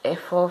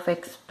 f of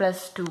x plus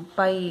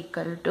 2pi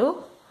equal to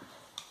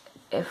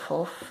f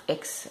of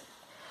x.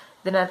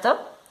 ഇതിനർത്ഥം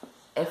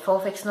f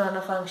of x എന്ന്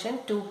പറഞ്ഞ function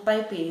 2pi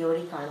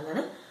periodic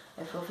ആണെന്നാണ്.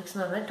 f of x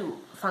എന്ന് പറഞ്ഞ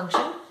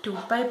ഫംഗ്ഷൻ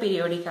 2pi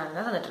പീരിയോഡിക്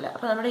ആണെന്ന് തന്നിട്ടില്ല.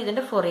 അപ്പോൾ നമ്മുടെ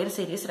ഇതിൻ്റെ ഫൊറിയർ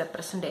സീരീസ്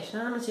റെപ്രസെൻറ്റേഷൻ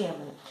നമ്മൾ ചെയ്യാൻ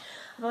പറ്റും.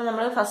 അപ്പോൾ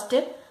നമ്മൾ ഫസ്റ്റ്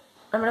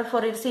നമ്മുടെ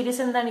ഫൊറിയർ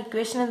സീരീസ് എന്താണ്,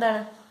 ഇക്വേഷൻ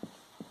എന്താണ്?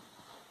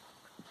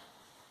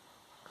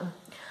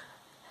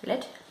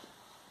 Let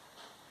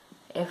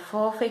f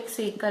of x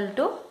equal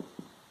to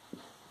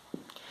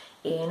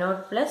a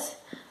naught plus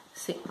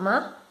sigma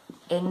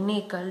n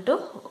equal to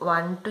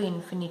 1 to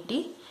infinity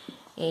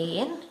a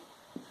n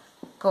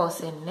cos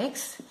nx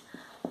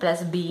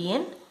plus b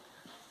n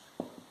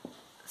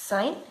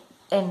sin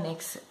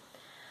nx.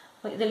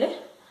 അപ്പോൾ ഇതിൽ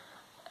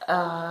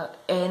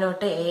a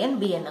naught a n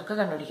b n ഒക്കെ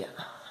കണ്ടുപിടിക്കുക.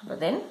 അപ്പോൾ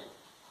then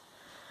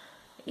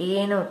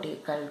a naught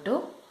equal to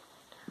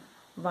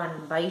 1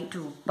 by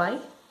 2 pi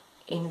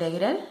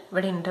integral,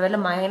 ഇവിടെ interval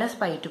minus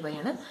pi to pi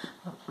ആണ്,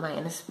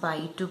 minus pi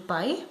to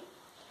pi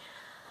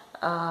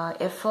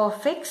F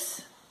of X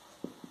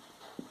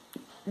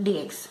D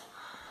X.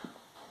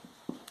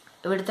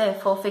 ഇവിടുത്തെ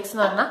F of X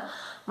എന്ന് പറഞ്ഞാൽ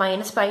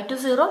minus pi to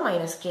 0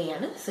 minus K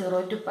ആണ്,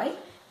 0 to pi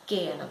K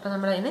ആണ്. അപ്പോൾ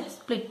നമ്മൾ അതിനെ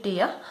സ്പ്ലിറ്റ്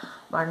ചെയ്യുക,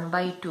 1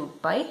 by 2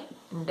 pi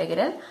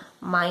integral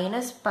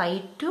minus pi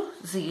to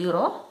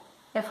 0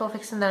 F of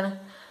X എന്താണ്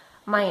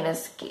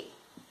minus K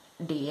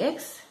D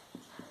X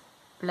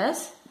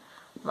plus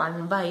 1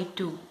 by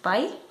 2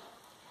 pi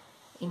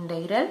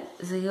integral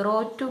 0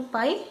 to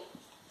pi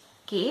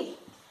k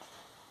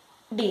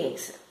dx.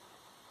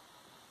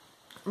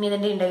 ഇനി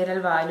ഇതിൻ്റെ ഇൻ്റഗ്രൽ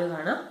വാല്യൂ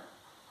കാണാം.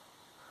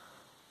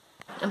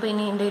 അപ്പോൾ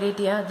ഇനി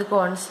ഇൻ്റഗ്രേറ്റ് ചെയ്യുക, ഇത്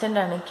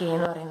കോൺസ്റ്റൻ്റ് ആണ് k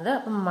എന്ന് പറയുന്നത്.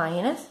 അപ്പം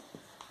മൈനസ്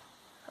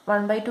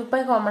 1 by 2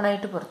 pi കോമൺ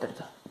ആയിട്ട്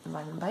പുറത്തെടുത്തു,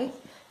 1 by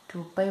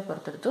 2 pi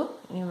പുറത്തെടുത്തു.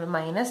 ഇനി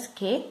minus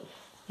k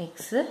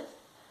X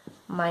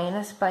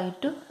minus pi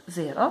to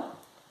 0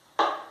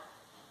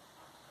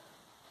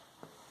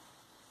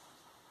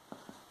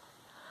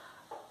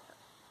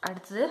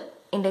 അടുത്തത്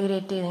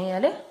ഇൻ്റഗ്രേറ്റ് ചെയ്ത്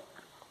കഴിഞ്ഞാൽ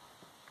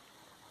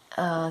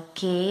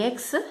K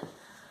X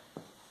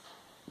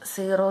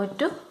 0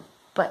 to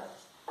pi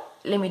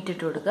limit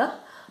ഇട്ട് കൊടുക്കുക,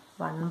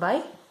 1 by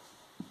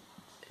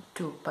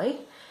 2 pi.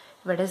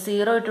 ഇവിടെ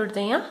 0 ഇട്ട് കൊടുത്തു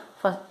കഴിഞ്ഞാൽ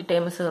ഫസ്റ്റ്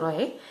ടൈം 0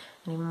 ആയി.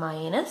 ഇനി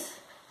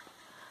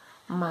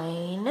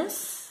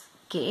മൈനസ്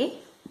കെ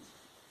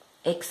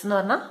എക്സ് എന്ന്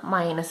പറഞ്ഞാൽ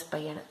മൈനസ്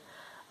പൈ ആണ്.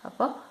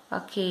 അപ്പോൾ ആ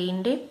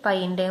കെയിൻ്റെയും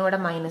പൈൻ്റെയും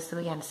കൂടെ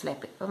മൈനസ്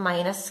ക്യാൻസലായിപ്പോയി, അപ്പോൾ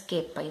മൈനസ്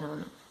കെ പൈ എന്ന്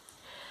വന്നു.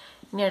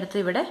 ഇനി അടുത്ത്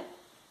ഇവിടെ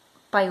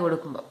പൈ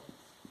കൊടുക്കുമ്പോൾ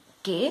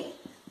കെ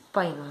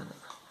പൈ എന്ന് വന്നു.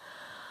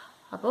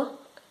 അപ്പോൾ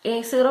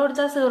 0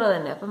 കൊടുത്താൽ 0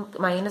 തന്നെ, അപ്പം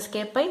minus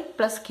K pi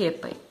plus K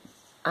pi,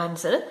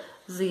 answer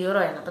 0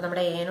 ആണ്. അപ്പം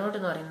നമ്മുടെ എ നോട്ട്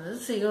എന്ന് പറയുന്നത്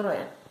 0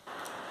 ആണ്.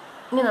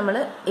 ഇനി നമ്മൾ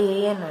എ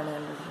എൻ ആണ്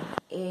കണ്ടുപിടിക്കുന്നത്.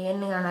 എ എൻ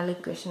കാണാനുള്ള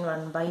equation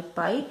 1 by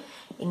pi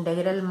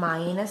integral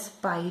minus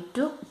pi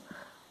to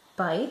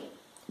pi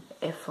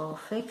F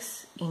of X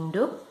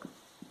into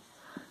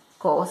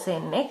cos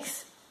N X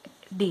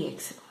D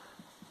X.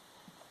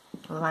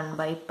 1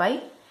 by pi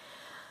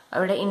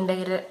അവിടെ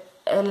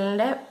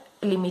ഇൻ്റഗ്രലിൻ്റെ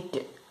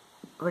ലിമിറ്റ്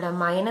ഇവിടെ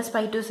minus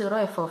pi to 0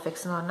 F of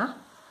X എന്ന് പറഞ്ഞാൽ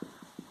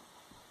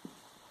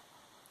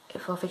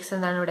എഫ് ഓഫ് എക്സ്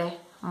എന്താണ് ഇവിടെ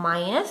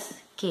minus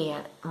K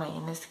ആണ്,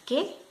 minus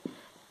K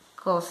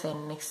cos N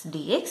X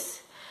D X.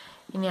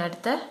 ഇനി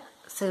അടുത്ത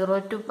 0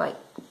 to pi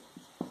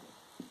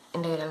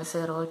integral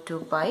 0 to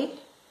pi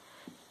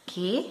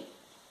K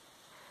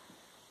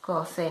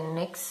cos N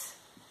X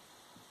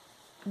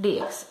D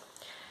X.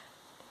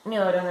 ഇനി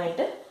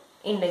ഓരോന്നായിട്ട്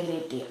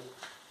ഇൻ്റഗ്രേറ്റ് ചെയ്യാം.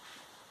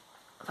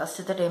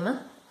 ഫസ്റ്റത്തെ ടൈം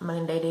നമ്മൾ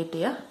ഇൻ്റഗ്രേറ്റ്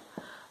ചെയ്യുക,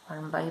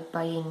 1 by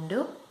pi into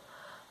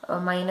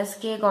minus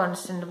K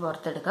constant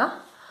പുറത്തെടുക്കുക,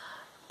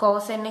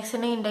 cos N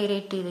എക്സിനെ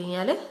integrate ചെയ്ത്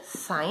കഴിഞ്ഞാൽ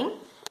sine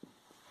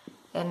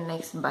n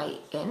X by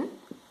N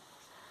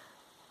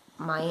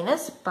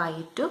minus pi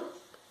to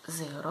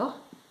 0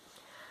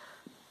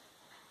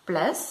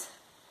 plus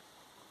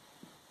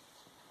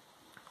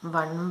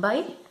 1 by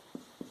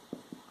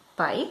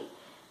pi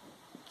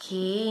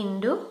K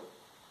into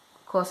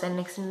cos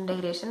nx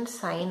integration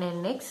sin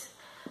nx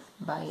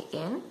by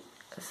n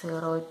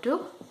 0 to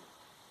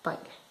pi.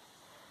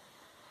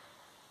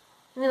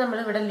 ഇനി നമ്മൾ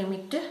ഇവിടെ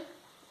limit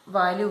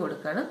value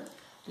കൊടുക്കണം.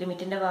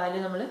 ലിമിറ്റിൻ്റെ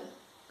value നമ്മൾ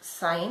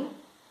sign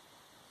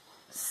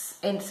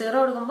 0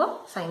 കൊടുക്കുമ്പോൾ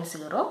sign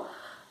 0,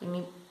 ഇനി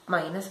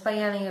minus pi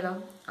ആണെങ്കിലോ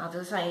അത്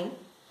സൈൻ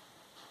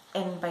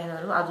എൻ പൈ എന്ന്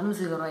പറയുമ്പോൾ അതും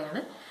 0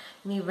 ആണ്.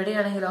 ഇനി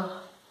ഇവിടെയാണെങ്കിലോ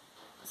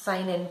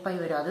സൈൻ എൻ പൈ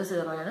വരും, അത്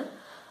 0 ആണ്.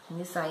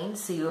 ഇനി സൈൻ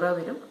 0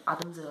 വരും,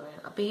 അതും 0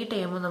 ആണ്. അപ്പോൾ ഈ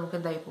ടേം നമുക്ക്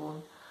എന്തായി പോകും,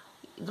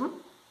 ഇതും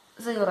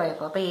 0 ആയി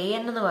പോകും. അപ്പോൾ എ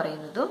എൻ എന്ന്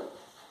പറയുന്നതും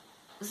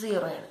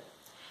 0 ആണ്,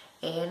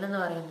 എ എൻ എന്ന്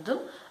പറയുന്നതും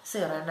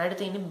 0 ആണ്.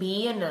 അടുത്ത് ഇനി ബി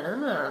എൻ ആണ്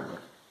നമ്മൾ കാണുന്നത്.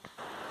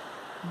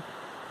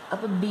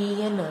 അപ്പോൾ ബി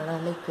എൻ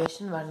ആണ്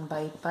equation 1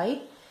 by pi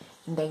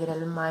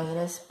integral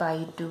minus pi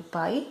to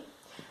pi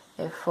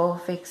f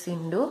of x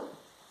into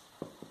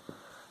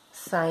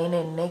sin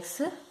nx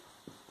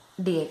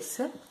dx.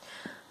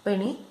 അപ്പോൾ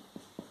ഇനി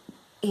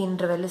ഈ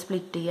ഇൻ്റർവെൽ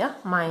സ്പ്ലിറ്റ്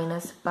ചെയ്യുക.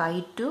 Minus pi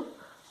to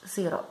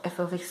 0 F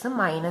of X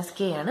minus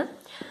K ആണ്.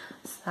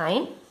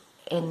 Sine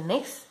n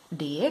X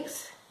D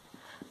X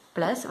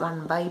plus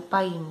 1/π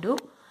into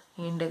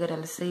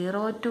integral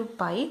 0 to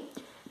pi.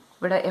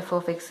 ഇവിടെ F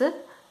of X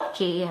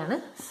K ആണ്.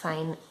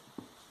 Sine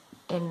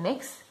n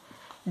X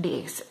D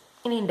X.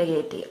 ഇനി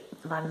integrate ചെയ്യാം.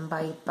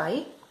 1/π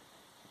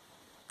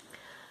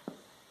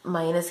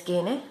minus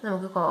കെനെ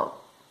നമുക്ക്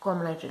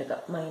common ആയിട്ട്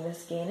എടുക്കാം.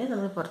 Minus കെനെ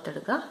നമ്മൾ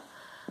പുറത്തെടുക്കാം.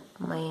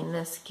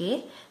 Minus K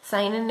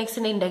sine n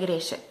എക്സിൻ്റെ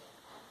integration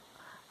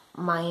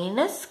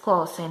minus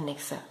cos N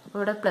X. അപ്പോൾ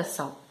ഇവിടെ പ്ലസ്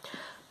ആവും.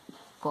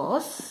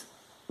 Cos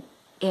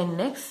N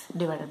X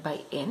divided by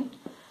N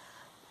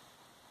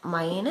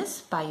minus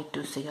pi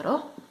to 0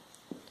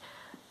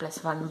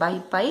 plus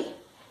 1/π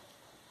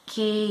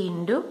K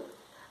into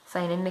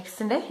sine n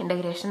എക്സിൻ്റെ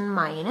integration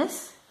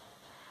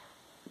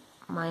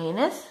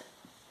minus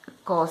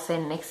cos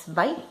N X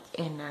by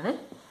N ആണ്.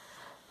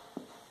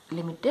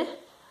 Limit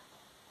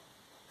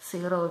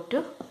 0 to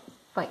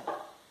pi.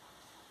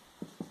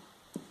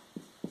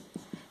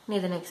 ഇനി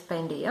ഇതിനെ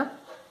expand ചെയ്യാം.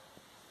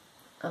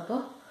 അപ്പോൾ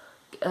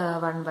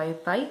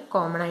 1/π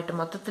common ആയിട്ട്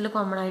മൊത്തത്തിൽ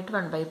കോമൺ ആയിട്ട്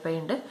 1/π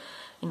ഉണ്ട്.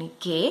 ഇനി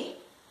കെ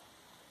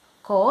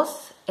കോസ്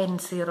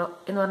n0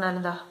 എന്ന് പറഞ്ഞാൽ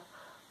എന്താ?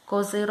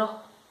 കോസ് 0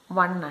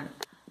 1 ആണ്.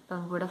 അപ്പം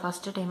നമുക്കിവിടെ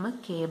first time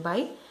K by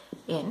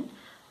N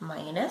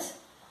minus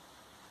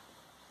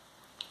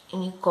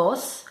ഇനി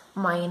cos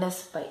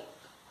minus pi.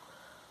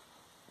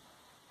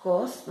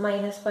 Cos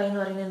minus pi എന്ന്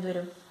പറയുന്നത് എന്ത്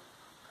വരും?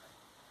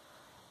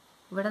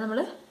 ഇവിടെ നമ്മൾ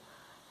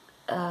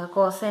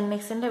കോസ് എൻ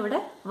എക്സിൻ്റെ ഇവിടെ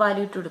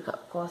വാല്യൂ ഇട്ട് കൊടുക്കുക.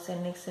 കോസ്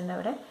എൻ എക്സിൻ്റെ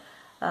അവിടെ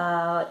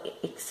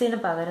എക്സിന്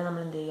പകരം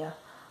നമ്മൾ എന്ത് ചെയ്യുക?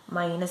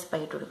 മൈനസ് പൈ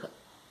ഇട്ട് കൊടുക്കുക.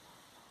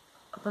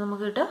 അപ്പോൾ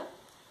നമുക്ക് കിട്ടുക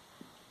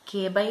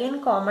കെ ബൈ എൻ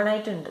കോമൺ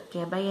ആയിട്ടുണ്ട്.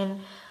 കെ ബൈ എൻ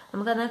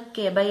നമുക്കത്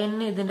കെ ബൈ എൻ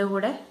ഇതിൻ്റെ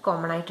കൂടെ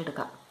കോമൺ ആയിട്ട്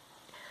എടുക്കാം.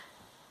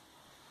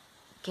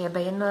 കെ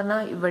ബൈ എൻ എന്ന്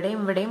പറഞ്ഞാൽ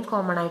ഇവിടെയും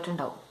കോമൺ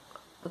ആയിട്ടുണ്ടാവും.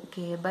 അപ്പോൾ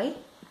കെ ബൈ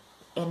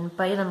എൻ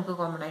പൈ നമുക്ക്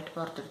കോമൺ ആയിട്ട്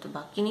പുറത്തെടുത്തു.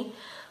 ബാക്കി ഇനി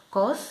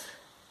cos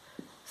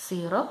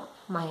 0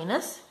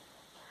 minus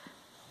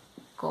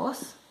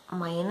cos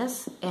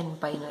minus N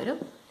pi എന്ന് വരും.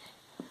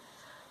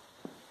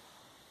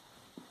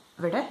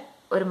 ഇവിടെ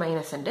ഒരു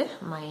മൈനസ് ഉണ്ട്.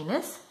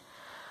 Minus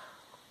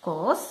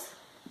cos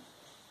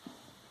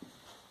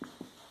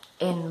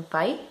N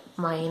pi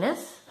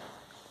minus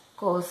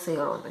cos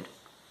 0 എന്ന് വരും.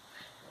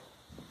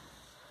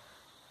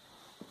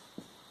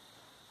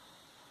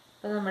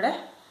 അപ്പം നമ്മുടെ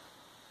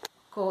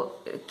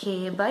K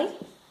by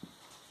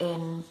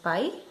N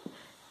pi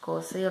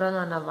cos 0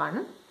 എന്ന് പറഞ്ഞാൽ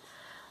 1.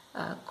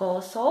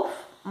 Cos of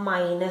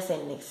minus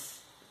N X.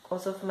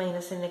 Cos of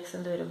minus N X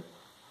എന്ത് വരും?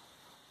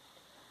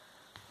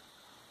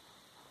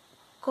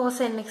 കോസ്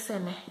എൻ എക്സ്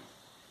തന്നെ.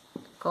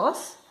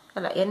 കോസ്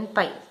അല്ല എൻ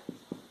പൈ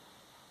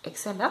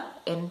എക്സ് അല്ല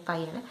എൻ പൈ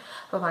ആണ്.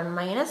 അപ്പോൾ 1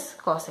 മൈനസ്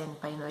കോസ് എൻ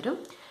പൈ എന്ന് വരും.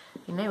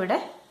 പിന്നെ ഇവിടെ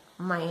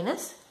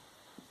minus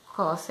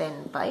cos N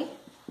pi.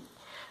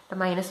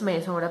 Minus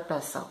മൈനസും കൂടെ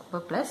പ്ലസ് ആവും.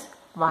 അപ്പോൾ പ്ലസ്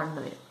 1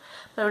 വരും.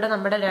 അപ്പോൾ ഇവിടെ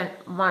നമ്മുടെ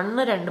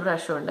 1 2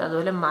 പ്രാവശ്യമുണ്ട്.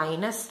 അതുപോലെ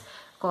മൈനസ്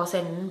കോസ്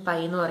എൻ പൈ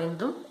എന്ന്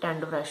പറയുന്നതും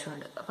 2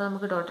 പ്രാവശ്യമുണ്ട്. അപ്പോൾ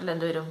നമുക്ക് ടോട്ടൽ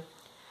എന്ത് വരും?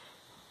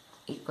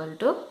 ഈക്വൽ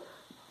ടു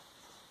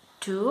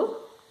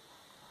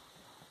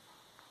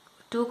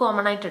 2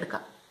 കോമൺ ആയിട്ട്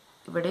എടുക്കാം.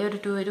 ഇവിടെ ഒരു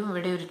 2 വരും,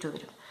 ഇവിടെ ഒരു 2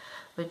 വരും.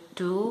 അപ്പോൾ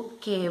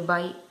 2k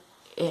by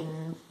N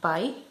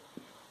pi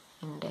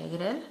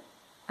integral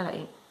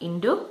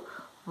into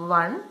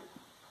 1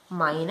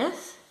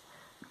 minus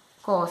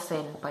cos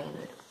N pi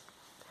എന്ന് വരും.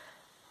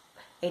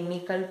 n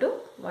equal to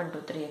 1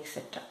 2 3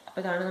 etcetera.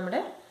 അപ്പോൾ ഇതാണ്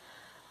നമ്മുടെ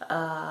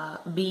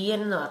ബി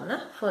എൻ എന്ന് പറഞ്ഞ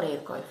ഫൊറിയർ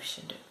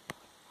കോഎഫിഷ്യന്റ്.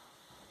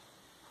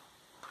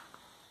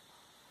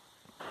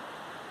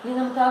 ഇനി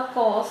നമുക്ക് ആ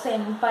കോസ്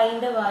എൻ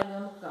പൈൻ്റെ വാല്യൂ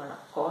നമുക്ക് കാണാം.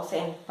 കോസ്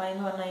എൻ പൈ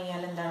എന്ന് പറഞ്ഞു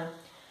കഴിഞ്ഞാൽ എന്താണ്?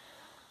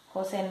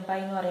 കോസ് എൻ പൈ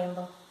എന്ന്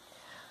പറയുമ്പോൾ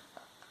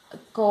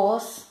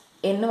കോസ്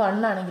n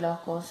 1 ആണെങ്കിലോ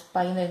കോസ്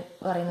പൈ എന്ന്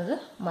പറയുന്നത്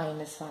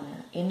 -1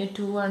 ആണ്. n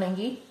 2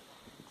 ആണെങ്കിൽ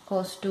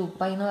കോസ് 2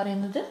 പൈ എന്ന്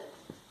പറയുന്നത്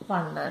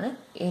 1 ആണ്.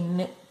 n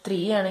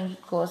 3 ആണെങ്കിൽ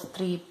കോസ്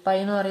 3 പൈ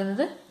എന്ന്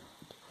പറയുന്നത്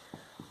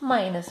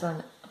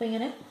 -1. അപ്പം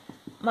ഇങ്ങനെ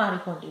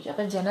മാറിക്കൊണ്ടിരിക്കും.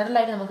 അപ്പം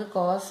ജനറലായിട്ട് നമുക്ക്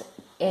കോസ്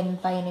എൻ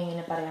പൈനെ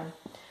എങ്ങനെ പറയാം?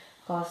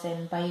 Cos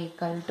N pi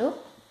equal to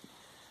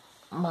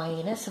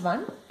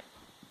 -1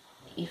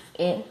 if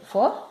n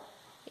four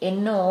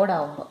n odd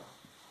ആവുമ്പോൾ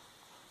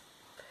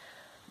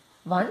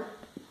 1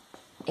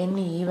 n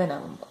ഈവൻ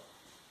ആവുമ്പോൾ.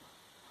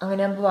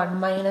 അങ്ങനെ ആകുമ്പോൾ 1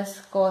 മൈനസ്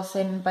കോസ്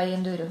എൻ പൈ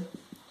എന്ത് വരും?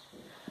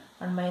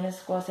 1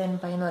 മൈനസ് കോസ് എൻ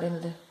പൈ എന്ന്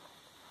പറയുന്നത്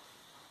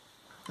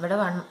ഇവിടെ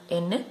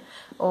n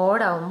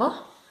ഓഡ് ആവുമ്പോൾ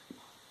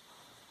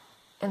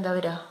എന്താ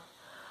വരിക?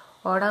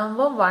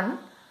 ഓടാകുമ്പോൾ 1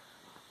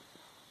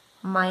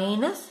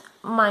 മൈനസ്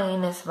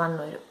 -1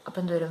 വരും. അപ്പം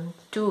എന്ത് വരും?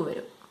 2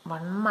 വരും.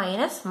 1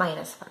 മൈനസ്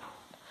 -1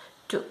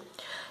 2.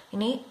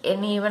 ഇനി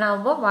n ഈവൻ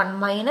ആകുമ്പോൾ 1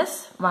 മൈനസ്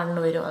 1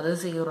 വരും. അത്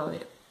 0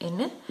 വരും. n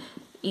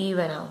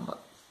ഈവൻ ആകുമ്പോൾ.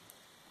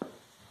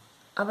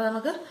 അപ്പോൾ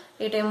നമുക്ക്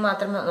ഈ ടൈം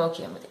മാത്രം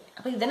നോക്കിയാൽ മതി.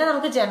 അപ്പോൾ ഇതിനെ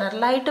നമുക്ക്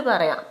ജനറലായിട്ട്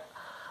പറയാം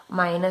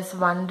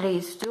 -1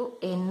 റേസ് ടു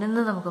n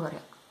എന്ന് നമുക്ക്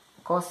പറയാം.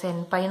 കോസ് എൻ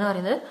പൈ എന്ന്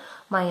പറയുന്നത്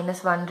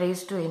 -1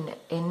 റേസ് ടു n.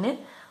 n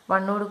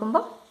 1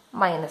 കൊടുക്കുമ്പോൾ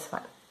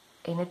 -1,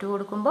 n 2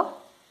 കൊടുക്കുമ്പോൾ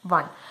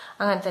 1,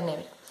 അങ്ങനെ തന്നെ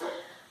വരും.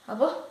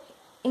 അപ്പോൾ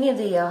ഇനി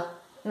എന്ത് ചെയ്യുക,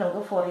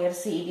 നമുക്ക് ഫോറിയർ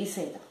സീരീസ്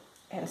എഴുതാം.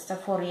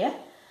 ഫോറിയർ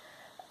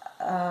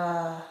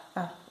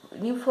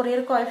ഇനി ഫോറിയർ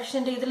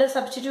കോഎഫിഷ്യന്റ് ഇതിൽ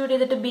സബ്സ്റ്റിറ്റ്യൂട്ട്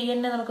ചെയ്തിട്ട് ബി എൻ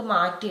നമുക്ക്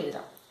മാറ്റി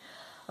എഴുതാം.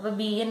 അപ്പോൾ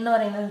ബി എൻ എന്ന്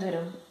പറയുന്നത് എന്ത്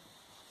വരും,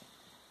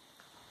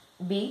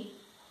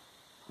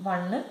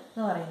 B1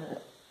 എന്ന് പറയുന്നത്,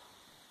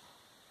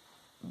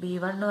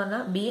 B1 എന്ന്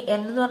പറഞ്ഞാൽ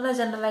BN എന്ന് പറഞ്ഞാൽ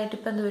ജനറൽ ആയിട്ട്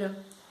ഇപ്പം എന്ത് വരും,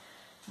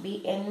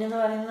 BN എന്ന്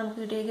പറയുന്നത് നമുക്ക്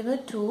കിട്ടിയിരിക്കുന്നത്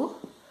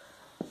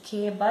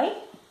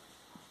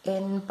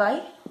 2k/n pi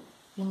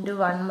into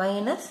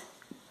 1 -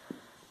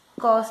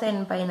 cos n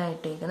pi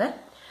എന്നായിട്ടിരിക്കുന്നത്.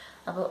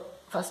 അപ്പോൾ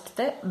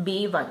ഫസ്റ്റത്തെ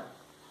B1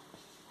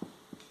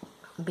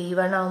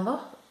 ആകുമ്പോൾ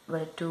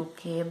ഇവിടെ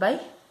 2k/π.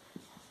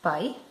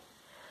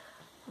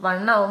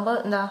 1 ആവുമ്പോൾ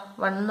എന്താ,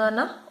 1 എന്ന്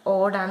പറഞ്ഞാൽ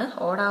ഓടാണ്.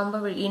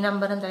 ഓടാകുമ്പോൾ ഈ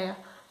നമ്പർ എന്താ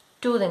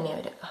 2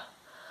 തന്നെയാണ് വരിക.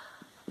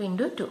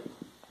 ഇൻറ്റു 2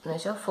 എന്ന്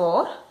വെച്ചാൽ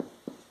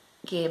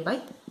 4k/π.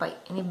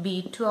 ഇനി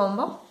B2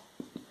 ആവുമ്പോൾ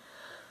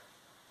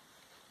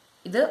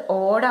ഇത്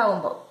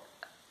ഓടാവുമ്പോൾ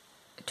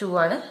 2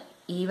 ആണ്,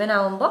 ഈവൻ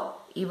ആവുമ്പോൾ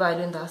ഈ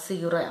വാല്യൂ എന്താ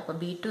 0. അപ്പോൾ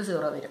B2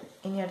 0 വരും.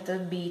 ഇനി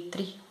അടുത്തത്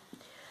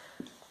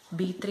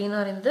B3 എന്ന്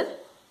പറയുന്നത്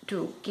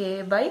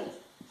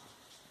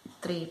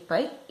 2k/3π.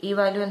 ഈ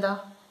വാല്യൂ എന്താ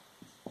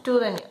 2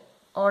 തന്നെ,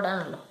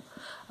 ഓടാണല്ലോ.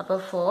 അപ്പോൾ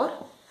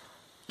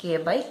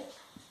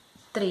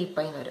 4k/3π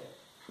എന്ന് വരും,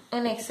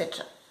 and etc.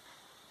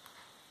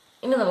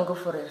 ഇനി നമുക്ക്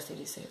ഫോറിയർ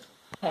സീരീസ് എഴുതാം.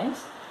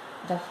 Hence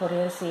the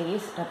Fourier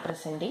series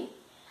representing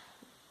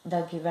the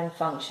given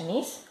function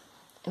is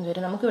എന്ത്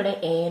വരും, നമുക്കിവിടെ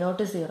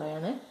a0 0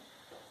 ആണ്,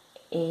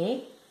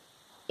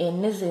 n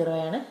 0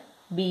 ആണ്,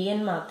 bn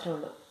മാത്രമേ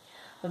ഉള്ളൂ.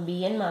 അപ്പോൾ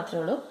bn മാത്രമേ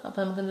ഉള്ളൂ. അപ്പോൾ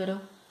നമുക്ക് എന്ത് വരും,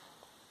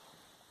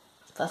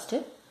 ഫസ്റ്റ്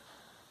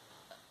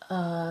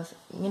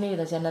ഇങ്ങനെ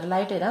എഴുതാം,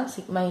 ജനറലായിട്ട് എഴുതാം.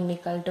 Sigma n =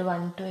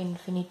 1 to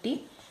infinity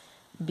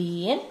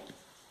bn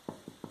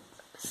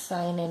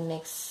sin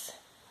nx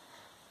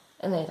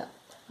എന്ന് എഴുതാം.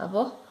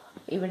 അപ്പോൾ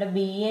ഇവിടെ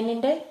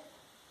bnൻ്റെ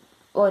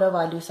ഓരോ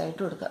വാല്യൂസ്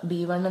ആയിട്ട് കൊടുക്കുക.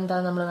 b1 എന്താ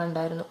നമ്മൾ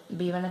കണ്ടായിരുന്നു,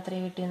 b1 എത്ര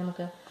കിട്ടിയത്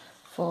നമുക്ക്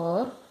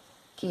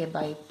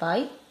 4k/π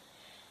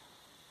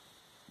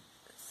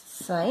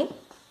sin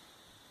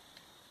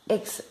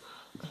x.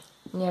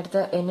 ഇനി അടുത്ത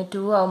n2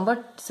 ആവുമ്പോൾ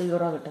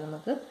 0 കിട്ടും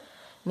നമുക്ക്.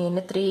 ഇനി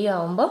n3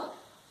 ആവുമ്പോൾ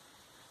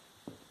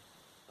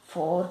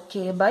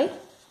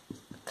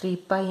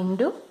 4k/3π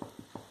into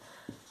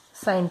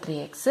sin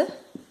 3x.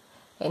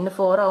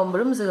 n4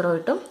 ആവുമ്പോഴും 0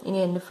 കിട്ടും. ഇനി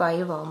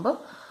n5 ആവുമ്പോൾ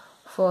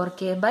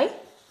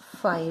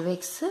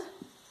 4k/5x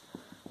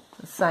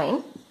sin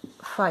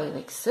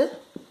 5x.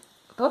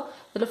 അപ്പോൾ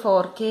ഇതിൽ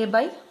 4k/π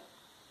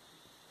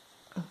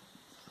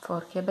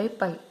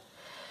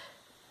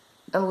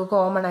നമുക്ക്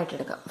കോമൺ ആയിട്ട്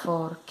എടുക്കാം.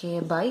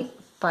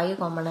 4k/π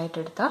കോമൺ ആയിട്ട്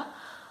എടുത്താൽ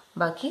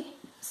ബാക്കി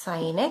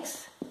sin x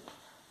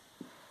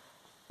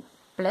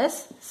plus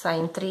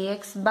sin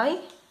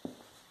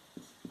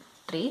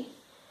 3x/3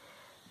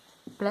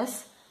 plus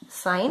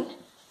sin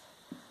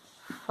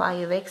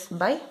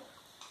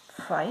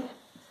 5x/5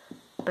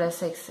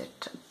 plus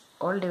etcetera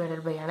all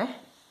divided by ആണ്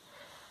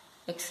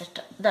എക്സെട്ര.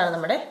 ഇതാണ്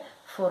നമ്മുടെ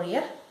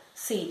ഫോറിയർ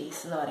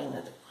സീരീസ് എന്ന്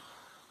പറയുന്നത്.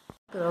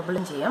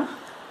 പ്രോബ്ലം ചെയ്യാം.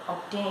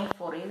 obtain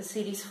Fourier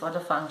series for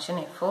the function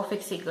f of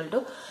x equal to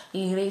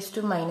e raised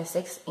to minus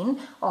x in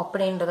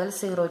open interval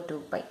 0 to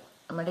π.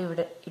 നമ്മുടെ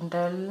ഇവിടെ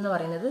interval എന്ന്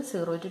പറയുന്നത്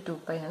 0 to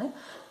 2π ആണ്.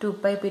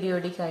 2π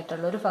പീരിയോഡിക്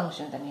ആയിട്ടുള്ള ഒരു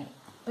ഫംഗ്ഷൻ തന്നെയാണ്.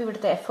 അപ്പോൾ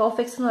ഇവിടുത്തെ f of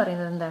x എന്ന്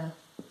പറയുന്നത് എന്താണ്,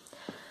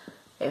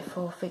 f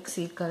of x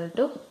equal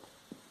to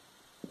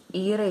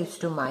e raised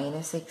to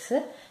minus x.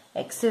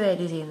 x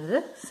value ചെയ്യുന്നത്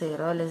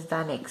 0 less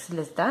than x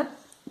less than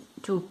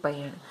 2π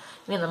ആണ്.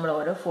 ഇനി നമ്മൾ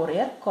ഓരോ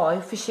ഫോറിയർ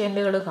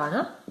കോഎഫിഷ്യന്റുകൾ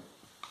കാണാം,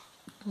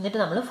 എന്നിട്ട്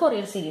നമ്മൾ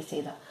ഫോറിയർ സീരീസ്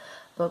ചെയ്താൽ.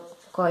 അപ്പോൾ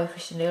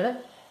കോഎഫിഷ്യന്റുകൾ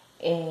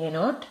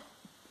a0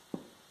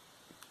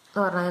 എന്ന്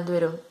പറഞ്ഞാൽ എന്ത്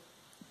വരും,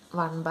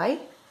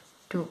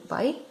 1/2π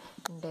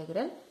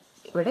ഇൻ്റഗ്രൽ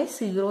ഇവിടെ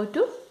 0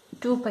 to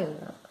 2π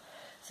വരണം.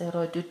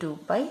 0 to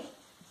 2π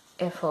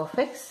f of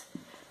x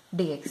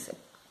dx.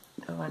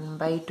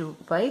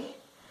 1/2π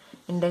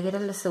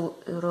integral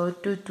 0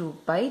 to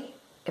 2π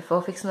f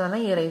of x എന്ന്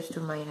പറഞ്ഞാൽ e raised to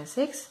minus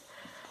x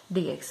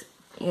dx.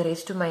 e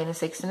raised to minus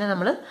x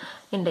നമ്മൾ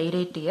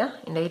ഇൻ്റഗ്രേറ്റ് ചെയ്യുക.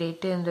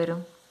 ഇൻ്റഗ്രേറ്റ് എന്ത്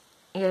വരും,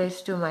 e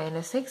raised to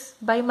minus x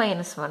by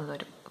 -1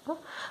 വരും. അപ്പോൾ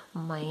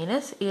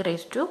minus e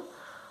raised to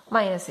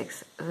minus x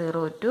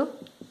 0 to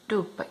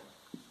 2π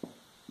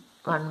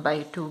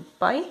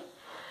 1/2π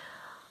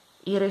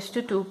e raised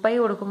to 2π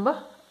കൊടുക്കുമ്പോൾ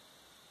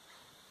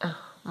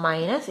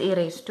minus e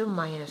raised to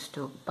minus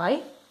 2π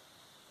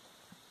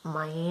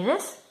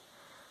minus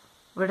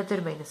ഇവിടുത്തെ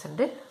ഒരു minus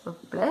ഉണ്ട്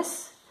plus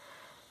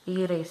e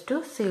raised to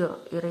 0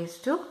 e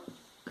raised to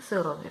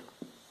 0 വരും.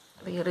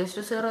 അപ്പോൾ e raised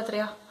to 0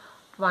 എത്രയാ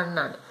 1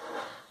 ആണ്.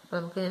 അപ്പോൾ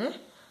നമുക്കിങ്ങനെ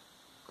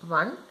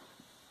 1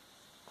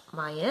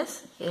 minus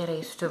e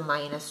raised to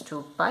minus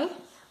 2π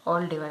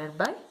all divided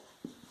by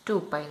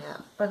 2π.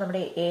 അപ്പോൾ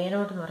നമ്മുടെ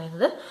a0 എന്ന്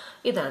പറയുന്നത്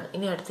ഇതാണ്.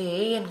 ഇനി അടുത്ത്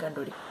an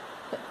കണ്ടുപിടിക്കും.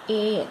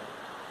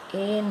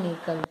 an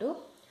equal to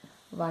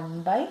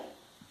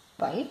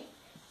 1/π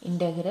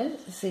integral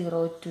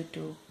 0 to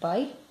 2π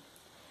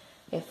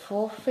f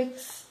of x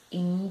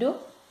into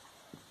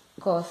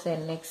cos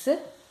nx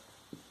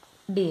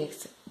dx.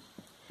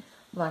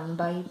 1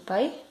 by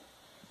pi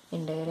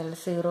integral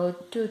 0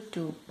 to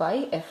 2 pi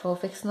f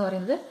of x എന്ന്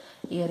പറയുന്നത്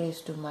e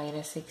raised to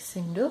minus x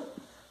into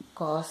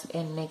cos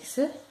nx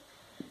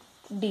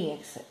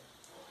dx.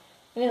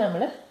 ഇനി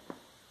നമ്മൾ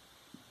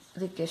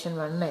ഇത് ഇക്വേഷൻ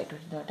 1 ആയിട്ട്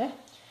എടുത്തോട്ടെ.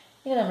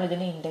 ഇനി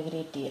നമ്മളിതിനെ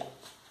ഇൻ്റഗ്രേറ്റ് ചെയ്യാം.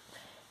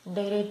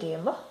 ഇൻ്റഗ്രേറ്റ്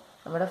ചെയ്യുമ്പോൾ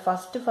നമ്മുടെ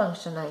first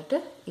ഫംഗ്ഷനായിട്ട്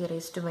e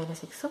raised to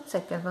minus xും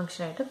second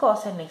ഫംഗ്ഷനായിട്ട്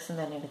cos nxും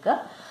തന്നെ എടുക്കുക.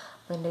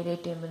 അപ്പോൾ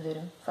ഇൻ്റഗ്രേറ്റ് ചെയ്യുമ്പോൾ എന്ത്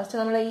വരും? ഫസ്റ്റ്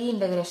നമ്മൾ ഈ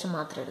ഇൻ്റഗ്രേഷൻ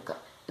മാത്രം എടുക്കുക.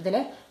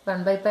 ഇതിലെ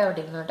 1 by pi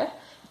അവിടെ ഇരുന്നോട്ടെ.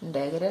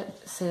 Integral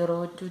 0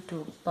 to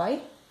 2 pi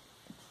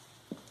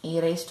e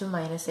raised to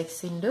minus x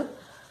into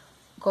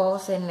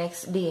cos nx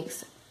dx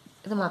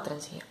ഇത് മാത്രം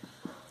ചെയ്യാം.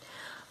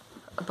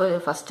 അപ്പോൾ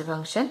first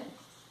function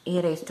e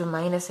raised to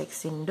minus x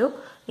into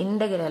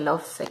integral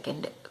of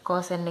second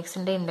cos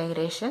nxൻ്റെ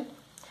integration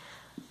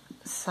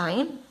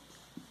sin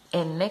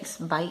nx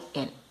by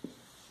n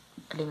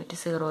limit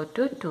 0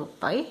 to 2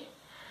 pi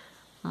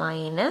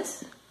minus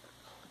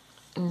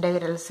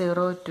integral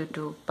 0 to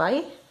 2 pi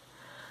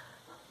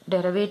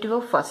derivative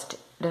of first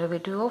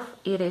derivative of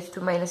e raised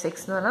to minus x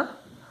എന്ന് പറഞ്ഞാൽ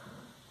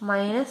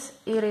minus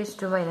e raised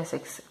to minus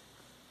x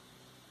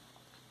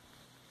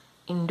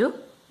into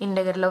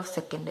integral of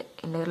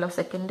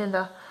second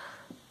എന്താ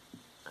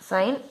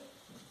sin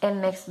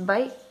nx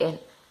by n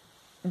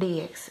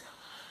dx.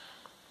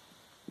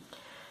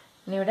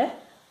 ഇനി ഇവിടെ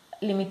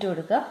limit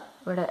കൊടുക്കുക.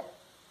 ഇവിടെ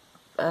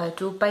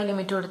 2 pi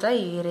limit കൊടുത്താൽ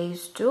e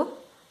raised to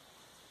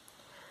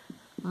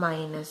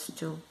minus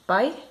 2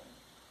 pi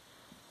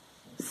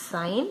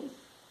sin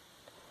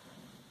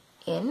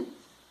n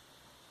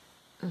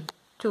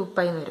 2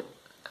 pi എന്ന് വരും.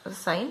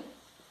 sin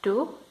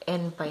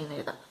 2n pi എന്ന്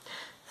എഴുതാം.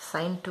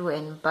 sin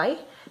 2n pi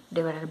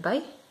divided by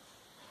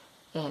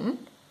n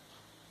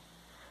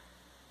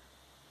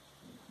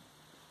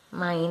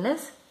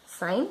minus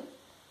sign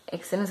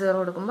എക്സിന് 0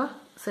 കൊടുക്കുമ്പോൾ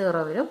 0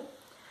 വരും.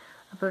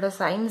 അപ്പോൾ ഇവിടെ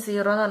സൈൻ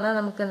 0 എന്ന് പറഞ്ഞാൽ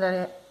നമുക്ക് എന്താ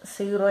പറയുക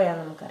 0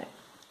 ആണെന്ന് നമുക്കറിയാം.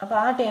 അപ്പോൾ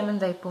ആ ടേം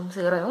എന്തായി ഇപ്പം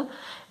 0 ആവും.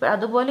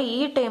 അതുപോലെ ഈ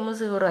ടേം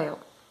 0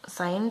 ആവും.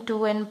 Sign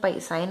 2n pi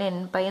sign n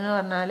pi എന്ന്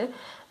പറഞ്ഞാൽ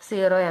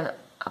 0 ആണ്.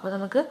 അപ്പോൾ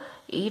നമുക്ക്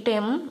ഈ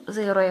ടേമും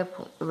 0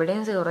 ആയിപ്പോവും,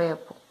 ഇവിടെയും 0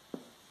 ആയിപ്പോവും.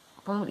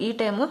 അപ്പം ഈ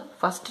ടേം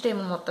ഫസ്റ്റ് ടേം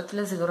മൊത്തത്തിൽ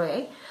 0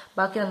 ആയി.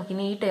 ബാക്കി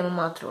നമുക്കിനി ഈ ടേം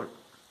മാത്രമേ ഉള്ളൂ.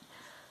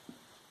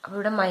 അപ്പോൾ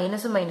ഇവിടെ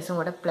മൈനസും മൈനസും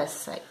കൂടെ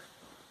പ്ലസ് ആയി.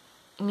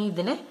 ഇനി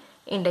ഇതിനെ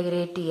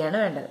ഇൻ്റഗ്രേറ്റ് ചെയ്യാണ്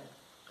വേണ്ടത്.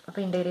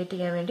 അപ്പോൾ ഇൻ്റഗ്രേറ്റ്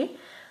ചെയ്യാൻ വേണ്ടി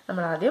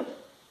നമ്മൾ ആദ്യം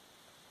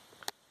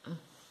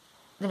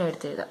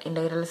ഇതിനെടുത്ത് എഴുതാം.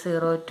 Integral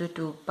 0 to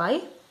 2 pi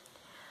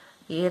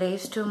e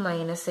raised to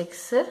minus x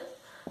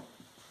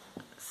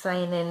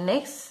sin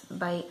nx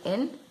by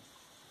n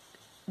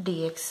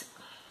dx.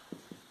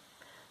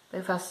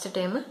 First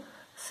time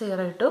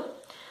 0 ഇട്ടു.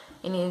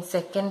 ഇനി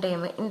സെക്കൻഡ്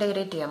ടൈം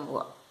ഇൻ്റഗ്രേറ്റ് ചെയ്യാൻ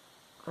പോവാം.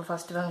 അപ്പോൾ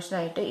first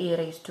ഫംഗ്ഷനായിട്ട് e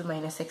raised to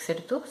minus x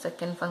എടുത്തു.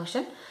 Second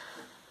function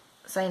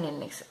sin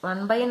nx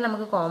 1 by n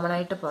നമുക്ക് കോമൺ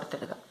ആയിട്ട്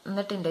പുറത്തെടുക്കാം.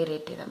 എന്നിട്ട്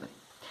integrate ചെയ്താൽ മതി.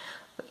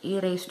 e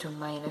raised to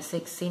minus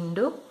x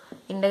into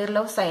integral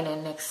of sin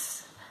nx.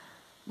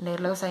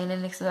 integral of sin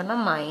nx എന്ന്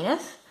പറഞ്ഞാൽ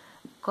minus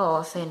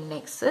cos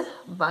nx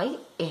by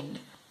n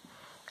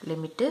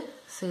limit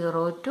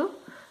 0 to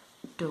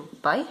 2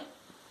 pi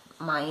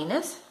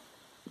minus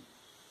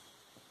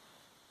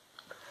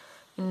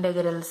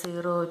integral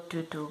 0 to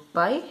 2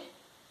 pi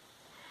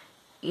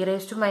e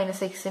raised to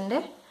minus xൻ്റെ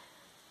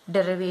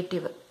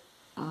derivative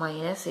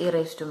minus e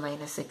raised to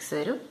minus x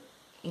വരും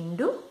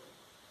into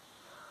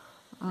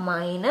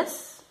minus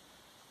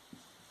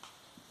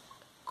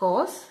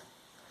cos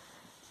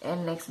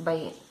nx by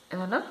n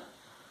എന്ന് പറഞ്ഞാൽ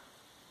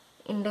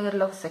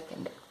integral of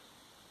second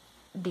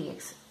dx.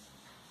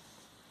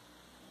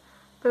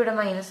 അപ്പോൾ ഇവിടെ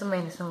മൈനസും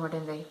മൈനസും കൂടെ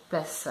എന്തായി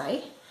plus ആയി.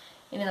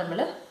 ഇനി നമ്മൾ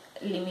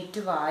ലിമിറ്റ്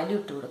വാല്യൂ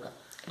ഇട്ട് കൊടുക്കാം.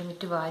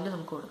 ലിമിറ്റ് വാല്യൂ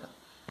നമുക്ക് കൊടുക്കാം.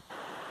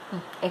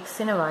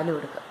 എക്സിന് വാല്യൂ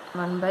കൊടുക്കാം.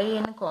 1 by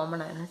n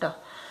കോമൺ ആണ് കേട്ടോ.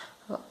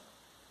 അപ്പോൾ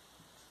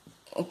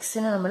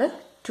എക്സിന് നമ്മൾ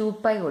 2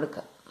 pi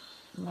കൊടുക്കാം.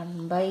 1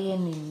 by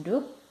n into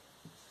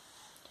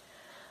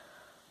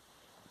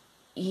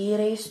e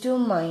raised to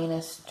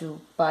minus 2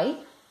 pi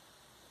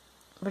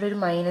ഇവിടെ ഒരു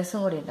മൈനസും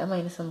കൂടി ഉണ്ട്. ആ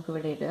മൈനസ് നമുക്ക്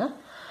ഇവിടെ ഇടുക.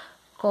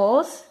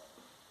 cos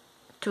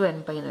 2n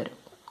pi എന്ന് വരും.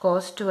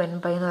 cos 2n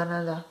pi എന്ന്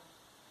പറഞ്ഞാൽ എന്താ?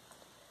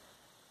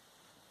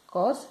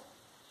 cos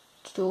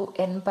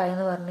 2n pi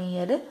എന്ന് പറഞ്ഞു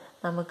കഴിഞ്ഞാൽ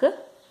നമുക്ക്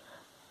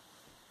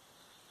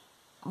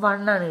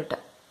 1 ആണ് കിട്ടുക.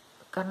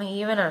 കാരണം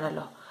ഈവൻ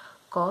ആണല്ലോ.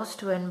 cos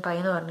 2n pi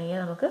എന്ന് പറഞ്ഞു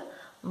കഴിഞ്ഞാൽ നമുക്ക്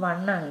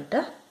 1 ആണ്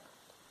കിട്ടുക.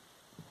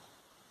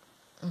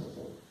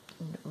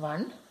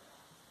 1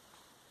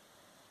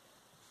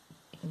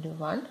 into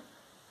 1.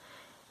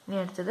 ഇനി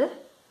അടുത്തത്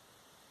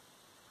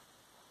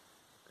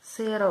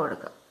 0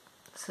 കൊടുക്കാം.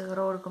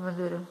 0 കൊടുക്കുമ്പോൾ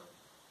എന്ത് വരും?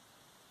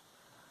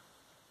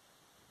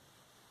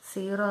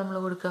 0 നമ്മൾ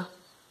കൊടുക്കുക.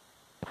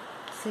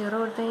 0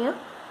 കൊടുത്തു കഴിഞ്ഞാൽ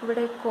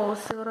ഇവിടെ cos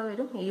 0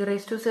 വരും. e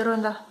raised to 0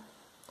 എന്താ?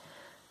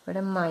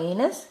 ഇവിടെ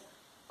മൈനസ്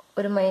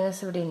ഒരു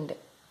മൈനസ് ഇവിടെ ഉണ്ട്.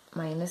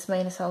 മൈനസ്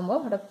മൈനസ് ആകുമ്പോൾ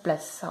ഇവിടെ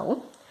പ്ലസ് ആവും.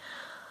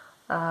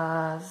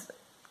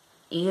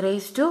 e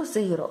raised to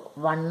 0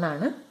 1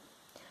 ആണ്.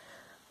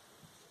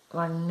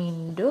 1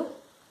 into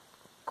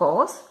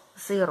cos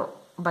 0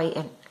 by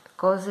n.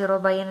 cos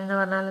 0 by n എന്ന്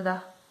പറഞ്ഞാൽ എന്താ?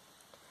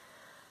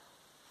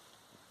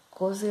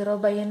 cos 0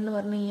 by n എന്ന്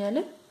പറഞ്ഞു കഴിഞ്ഞാൽ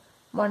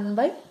 1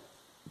 by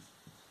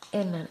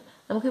n ആണ്.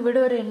 നമുക്ക് ഇവിടെ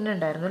ഒരു n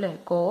ഉണ്ടായിരുന്നു അല്ലേ,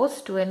 cos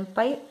 2nπ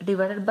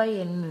divided by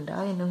n ഉണ്ട്. ആ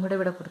എന്നും കൂടെ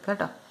ഇവിടെ കൊടുക്കാം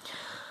കേട്ടോ.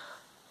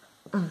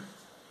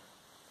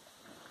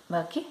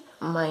 ബാക്കി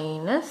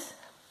മൈനസ്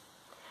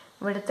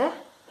ഇവിടുത്തെ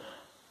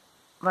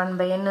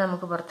 1/n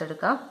നമുക്ക്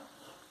പുറത്തെടുക്കാം.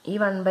 ഈ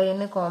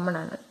 1/n കോമൺ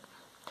ആണ്.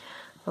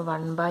 അപ്പോൾ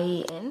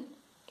 1/n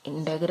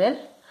integral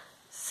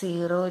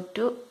 0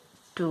 to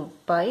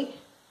 2π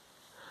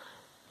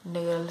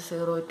integral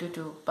 0 to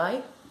 2π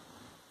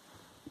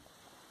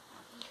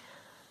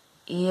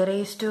e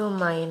raised to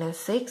minus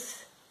 6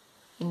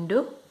 into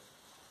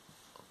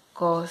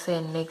cos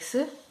nx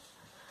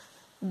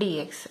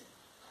dx.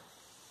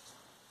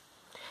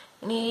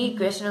 ഇനി ഈ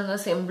ഇക്വേഷൻ ഒന്ന്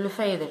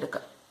സിംപ്ലിഫൈ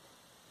ചെയ്തെടുക്കാം.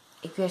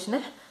 ഇക്വേഷനെ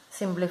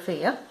സിംപ്ലിഫൈ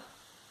ചെയ്യാം.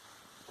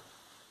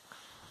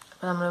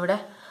 അപ്പോൾ നമ്മളിവിടെ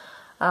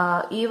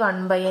ഈ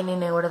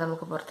 1/n കൂടെ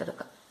നമുക്ക്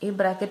പുറത്തെടുക്കാം. ഈ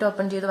ബ്രാക്കറ്റ്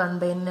ഓപ്പൺ ചെയ്ത്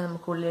 1/n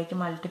നമുക്ക് ഉള്ളിലേക്ക്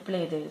മൾട്ടിപ്ലൈ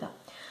ചെയ്ത് എഴുതാം.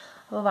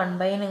 അപ്പോൾ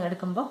 1/n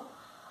എടുക്കുമ്പോൾ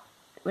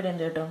ഇവിടെ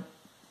എന്ത് കിട്ടും?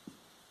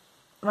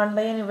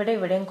 1/n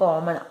ഇവിടെയും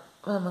കോമൺ ആണ്.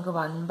 അപ്പോൾ നമുക്ക്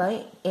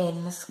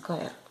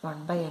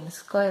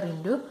 1/n²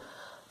 into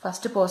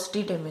first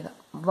positive time എഴുതാം.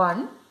 1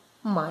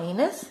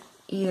 minus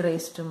e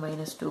raised to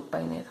minus 2π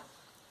എഴുതാം.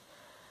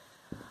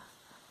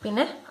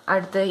 പിന്നെ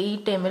അടുത്ത ഈ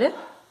ടൈമിൽ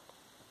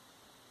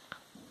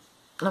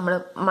നമ്മൾ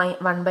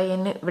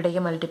 1/n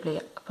ഇവിടേക്ക് മൾട്ടിപ്ലൈ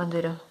ചെയ്യാം. അപ്പം എന്ത്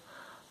വരും?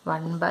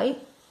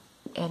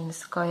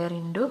 1/n²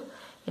 into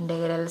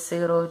integral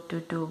 0 to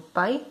 2π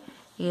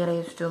e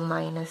raised to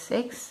minus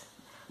x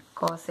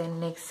cos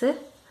nx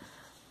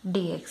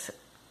dx.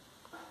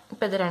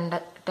 ഇപ്പം ഇത്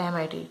 2 ടൈം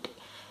ആയിട്ട് കിട്ടി.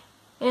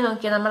 ഇനി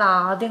നോക്കിയാൽ നമ്മൾ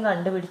ആദ്യം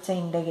കണ്ടുപിടിച്ച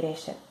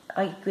integration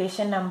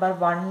equation number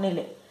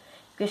 1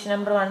 equation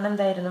number 1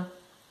 എന്തായിരുന്നു?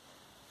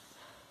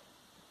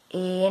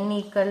 an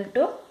equal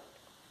to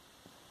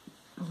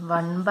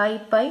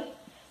 1/π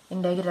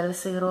integral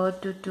 0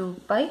 to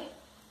 2π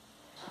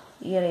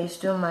e raised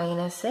to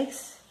minus x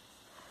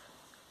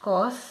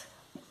cos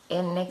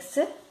nx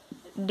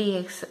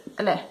dx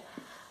അല്ലേ?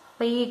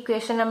 അപ്പം ഈ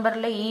ഇക്വേഷൻ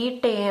നമ്പറിലെ ഈ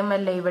ടേം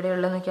അല്ലേ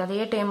ഇവിടെയുള്ള നോക്കി, അതേ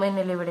ടേം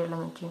തന്നെയല്ലേ ഇവിടെയുള്ള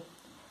നോക്കി.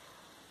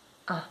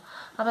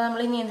 അപ്പം നമ്മൾ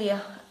ഇനി എന്ത്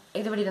ചെയ്യുക?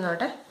 ഇത് ഇവിടെ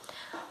ഇരുന്നോട്ടെ.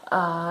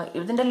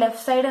 ഇതിൻ്റെ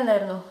ലെഫ്റ്റ് സൈഡ്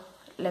എന്തായിരുന്നു?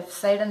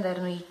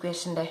 ഈ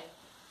ഇക്വേഷൻ്റെ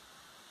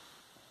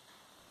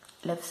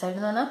ലെഫ്റ്റ് സൈഡ്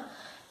എന്ന് പറഞ്ഞാൽ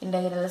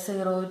integral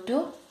 0 to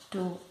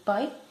 2π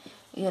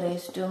e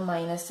raised to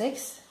minus x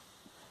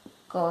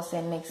cos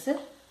nx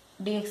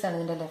dx ആണ്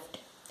ഇതിൻ്റെ ലെഫ്റ്റ്.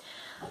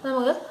 അപ്പം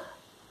നമുക്ക്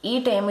ഈ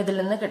ടേം ഇതിൽ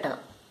നിന്ന് കിട്ടണം.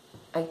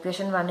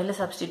 ഇക്വേഷൻ 1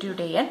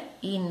 സബ്സ്റ്റിറ്റ്യൂട്ട് ചെയ്യാൻ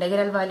ഈ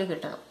ഇൻ്റഗ്രൽ വാല്യൂ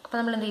കിട്ടണം. അപ്പം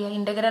നമ്മൾ എന്ത് ചെയ്യുക?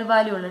 ഇൻ്റഗ്രൽ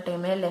വാല്യൂ ഉള്ള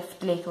ടേമിനെ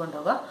ലെഫ്റ്റിലേക്ക്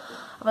കൊണ്ടുപോകുക.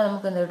 അപ്പം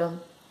നമുക്ക് എന്ത് കിട്ടും?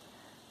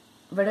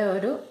 ഇവിടെ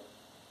ഒരു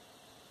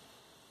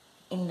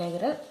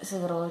integral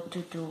 0 to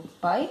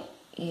 2π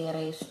e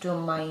raised to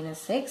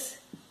minus x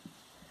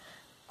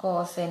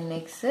cos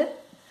nx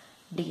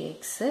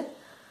dx.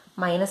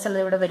 Minus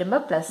ഉള്ളത് ഇവിടെ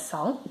വരുമ്പോൾ പ്ലസ്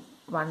ആവും.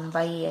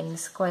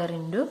 1/n²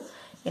 into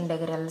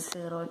integral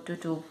 0 to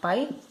 2π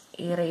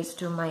e raised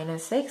to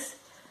minus x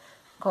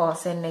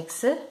cos nx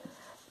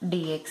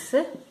dx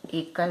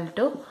equal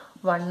to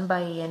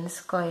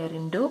 1/n²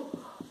 into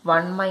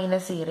 1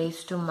 minus e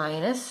raised to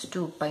minus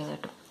 2π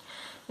കിട്ടും.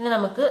 ഇനി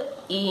നമുക്ക്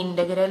ഈ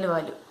integral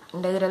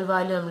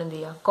value നമ്മൾ എന്ത്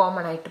ചെയ്യുക?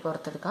 കോമൺ ആയിട്ട്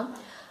പുറത്തെടുക്കാം.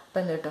 അപ്പം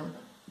എന്ത് കിട്ടും?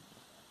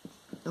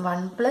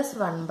 1 +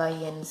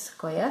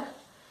 1/n²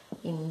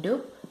 into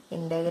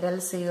integral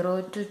 0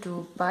 to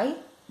 2π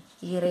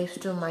e raised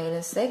to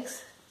minus x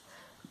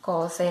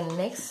cos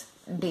nx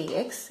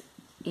dx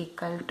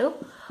equal to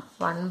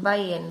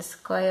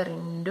 1/n²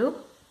 into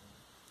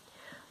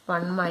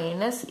 1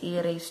 minus e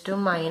raised to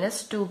minus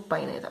 2π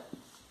എഴുതാം.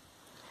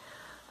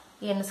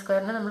 ഈ n²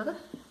 നമ്മൾക്ക്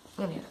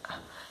ഇങ്ങനെ എഴുതാം.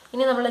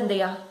 ഇനി നമ്മൾ എന്ത്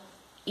ചെയ്യുക?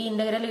 ഈ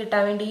ഇൻ്റഗ്രൽ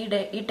കിട്ടാൻ വേണ്ടി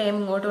ഈ ടൈം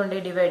ഇങ്ങോട്ട്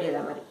കൊണ്ടുപോയി ഡിവൈഡ്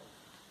ചെയ്താൽ മതി.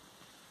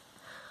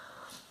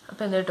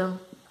 അപ്പം എന്ത് കിട്ടും?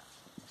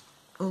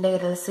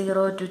 Integral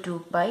 0 to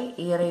 2π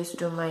e raised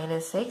to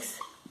minus x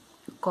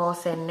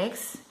cos nx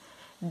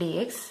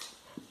dx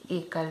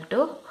equal to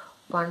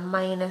 1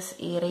 minus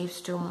e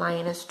raised to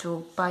minus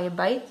 2π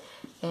by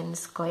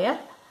n²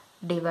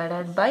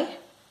 divided by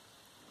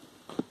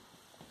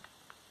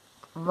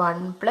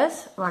 1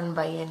 +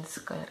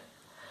 1/n².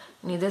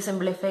 ഇനി ഇത്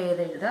സിംപ്ലിഫൈ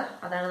ചെയ്ത് എഴുതുക.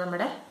 അതാണ്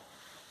നമ്മുടെ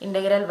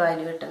ഇൻ്റഗ്രൽ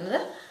വാല്യൂ കിട്ടുന്നത്.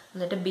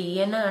 എന്നിട്ട്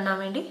bn കാണാൻ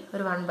വേണ്ടി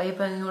ഒരു 1/π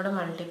കൂടെ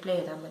മൾട്ടിപ്ലൈ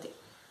ചെയ്താൽ മതി.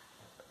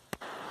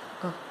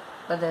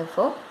 അപ്പോൾ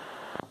therefore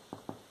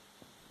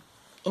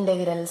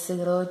integral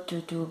 0 to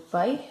 2π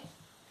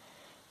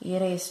e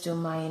raised to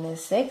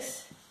minus x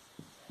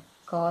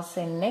cos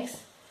nx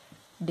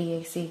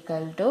dx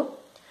equal to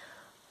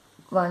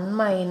 1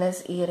 minus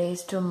e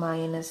raised to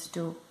minus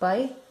 2π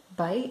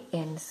by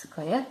n².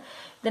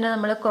 ഇതിനെ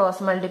നമ്മൾ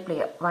ക്രോസ് മൾട്ടിപ്ലൈ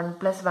ചെയ്യാം. 1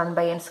 +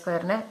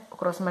 1/n²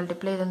 ക്രോസ്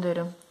മൾട്ടിപ്ലൈ ചെയ്തെന്ത്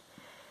വരും?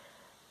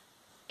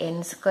 n²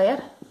 +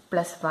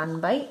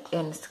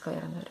 1/n²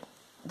 എന്ന് വരും.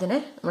 ഇതിനെ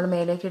നമ്മൾ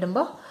മേലേക്ക്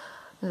ഇടുമ്പോൾ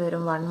എന്ത്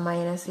വരും? 1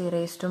 minus e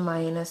raised to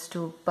minus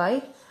 2π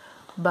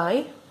by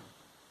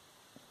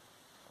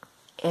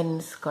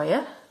n²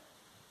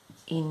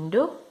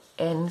 into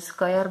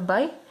n²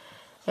 by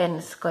n²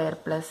 +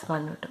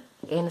 1 കിട്ടും.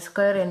 n²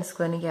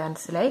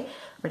 ക്യാൻസലായി.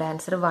 ഇവിടെ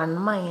answer 1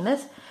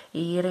 minus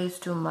e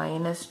raised to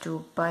minus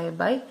 2π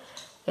by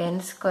n²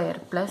 +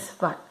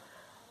 1.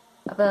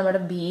 അപ്പോൾ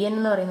നമ്മുടെ ബി എൻ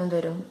എന്ന് പറയുന്നത്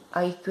വരും ആ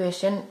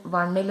ഇക്വേഷൻ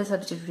 1-ൽ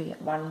സബ്സ്റ്റിറ്റ്യൂട്ട് ചെയ്യാം.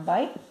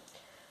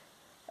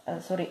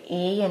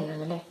 എ എൻ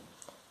ആണല്ലേ.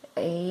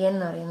 എ എൻ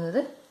എന്ന്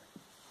പറയുന്നത്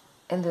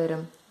എന്ത്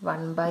വരും?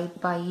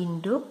 1/π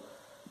ഇൻറ്റു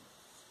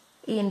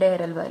ഈ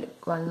integral value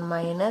 1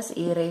 minus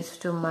E raise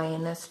to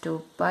minus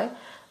 2π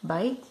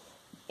by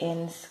N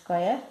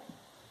square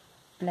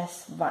plus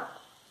 1.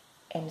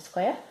 N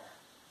square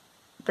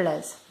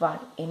plus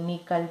 1 n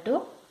equal to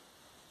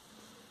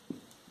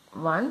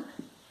 1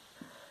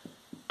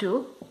 2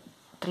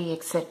 3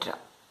 etcetera.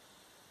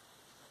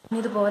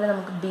 ഇതുപോലെ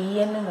നമുക്ക് ബി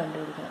എന്നും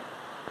കണ്ടുപിടിക്കണം.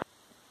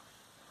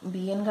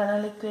 ബി എൻ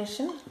കാണാനുള്ള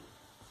equation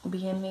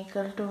B N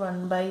equal to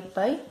 1/π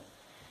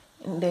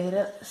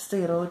integral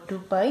 0 to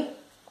π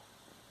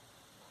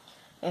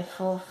f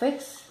of x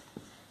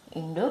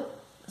into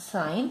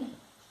sine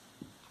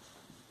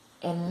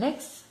nx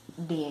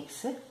dx.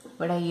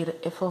 ഇവിടെ ഈ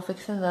F of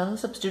X എന്താണെന്ന്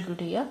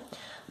substitute ചെയ്യുക.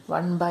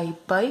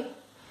 1/π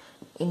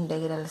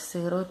integral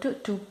 0 to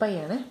 2π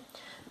ആണ്.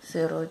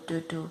 0 to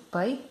 2π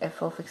എഫ്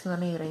ഓഫ് എക്സ് എന്ന്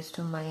പറഞ്ഞാൽ E raise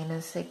to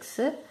minus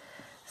x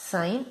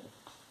sine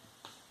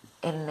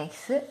nx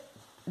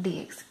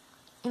dx.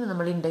 ഇനി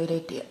നമ്മൾ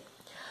integrate ചെയ്യാം.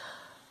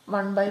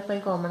 1/π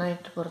കോമൺ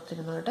ആയിട്ട്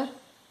പുറത്തിരുന്നോട്ടെ.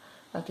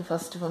 ബാക്കി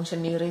first function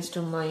E raise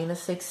to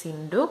minus X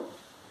into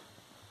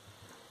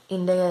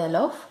integral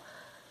of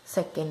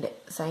second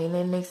sign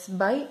nx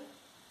by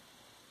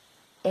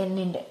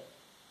എന്നിൻ്റെ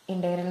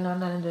ഇൻ്റഗ്രൽ എന്ന്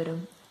പറഞ്ഞാൽ എന്ത്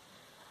വരും?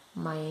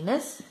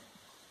 Minus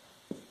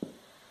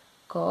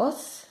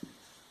cos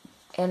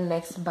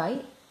nx by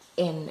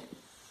n.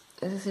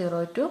 ഇത്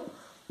 0 to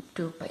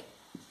 2π.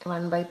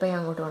 1/π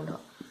അങ്ങോട്ട്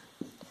കൊണ്ടുപോകാം.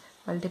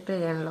 മൾട്ടിപ്ലൈ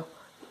ചെയ്യണമല്ലോ.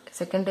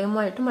 സെക്കൻഡ്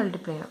ടൈമുമായിട്ട്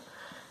മൾട്ടിപ്ലൈ ചെയ്യണം.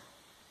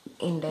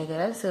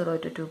 Integral 0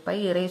 to 2π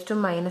E raise to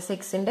minus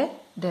എക്സിൻ്റെ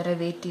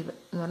ഡെറിവേറ്റീവ്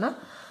എന്ന് പറഞ്ഞാൽ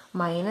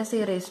minus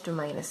E raise to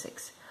minus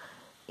X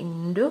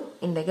into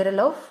integral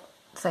of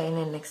sine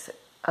nx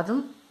അതും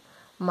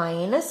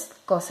മൈനസ്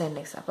കോസ്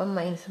nx. അപ്പം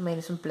മൈനസും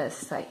മൈനസും പ്ലസ്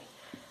ആയി.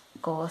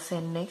 Cos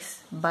nx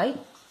by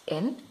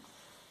n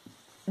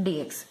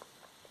dx.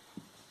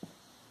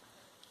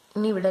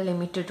 ഇനി ഇവിടെ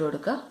ലിമിറ്റ് ഇട്ട്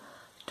കൊടുക്കുക.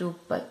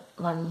 2π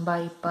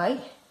 1/π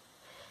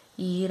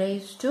ഇ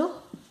റേസ് ടു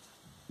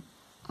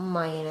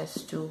മൈനസ്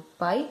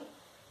 2π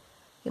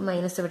ഈ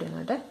മൈനസ് ഇവിടെ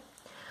ഇരുന്നോട്ടെ.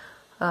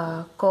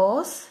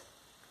 കോസ്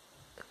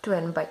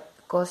 2nπ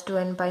കോസ്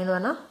 2nπ എന്ന്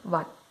പറഞ്ഞാൽ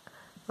 1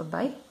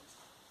 ബൈ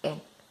n.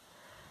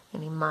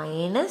 ഇനി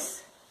മൈനസ്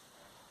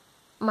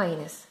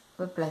മൈനസ്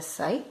പ്ലസ്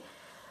ആയി.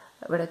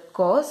 ഇവിടെ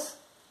കോസ്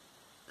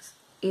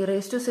ഇ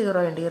റേസ് ടു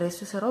 0 ഉണ്ട്. ഇ റേസ്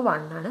ടു 0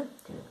 1 ആണ്.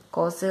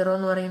 കോസ് 0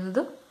 എന്ന്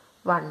പറയുന്നത്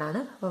 1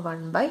 ആണ്. അപ്പോൾ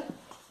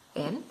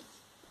 1/n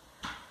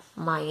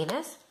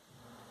മൈനസ്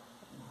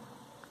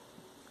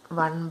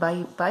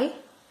 1/π.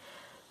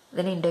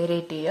 ഇതിനെ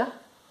ഇൻ്റഗ്രേറ്റ് ചെയ്യുക.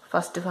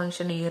 First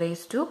function E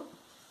raise to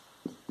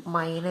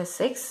minus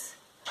X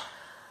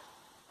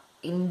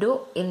into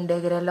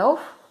integral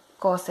of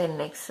cos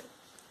nx.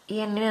 ഈ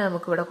എന്നിനെ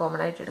നമുക്കിവിടെ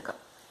കോമൺ ആയിട്ട് എടുക്കാം.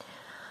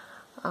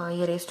 E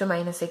raise to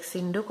minus X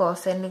into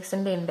cos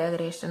nxൻ്റെ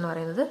integration എന്ന്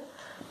പറയുന്നത്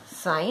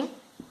sign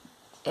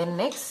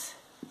nx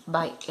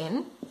by n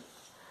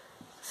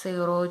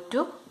 0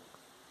 to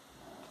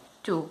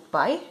 2π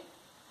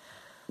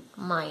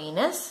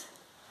minus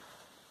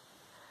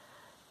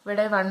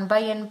ഇവിടെ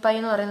 1/nπ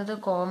എന്ന് പറയുന്നത്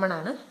കോമൺ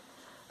ആണ്.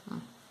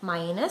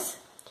 Minus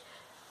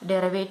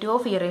derivative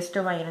of E raise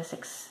to minus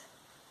X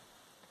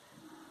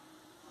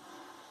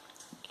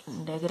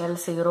integral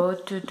 0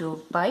 to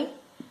 2π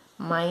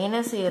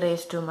minus E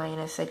raise to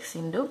minus X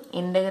into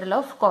integral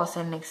of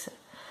cos nx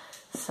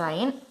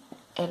sign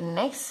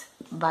nx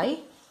by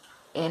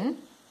n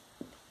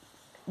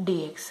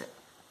dx.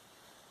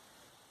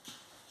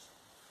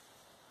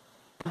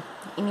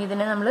 ഇനി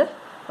ഇതിനെ നമ്മൾ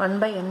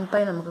 1/nπ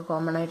നമുക്ക്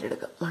common ആയിട്ട്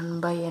എടുക്കാം.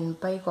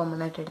 1/nπ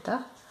കോമൺ ആയിട്ട്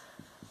എടുത്താൽ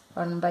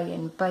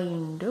 1/nπ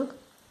into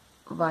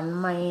 1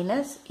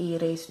 minus E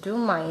raise to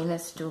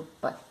minus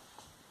 2π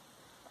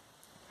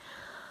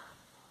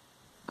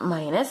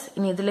minus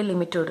ഇനി ഇതിൽ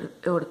ലിമിറ്റ്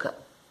കൊടുക്കുക.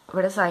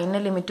 ഇവിടെ സൈനിന്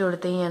ലിമിറ്റ്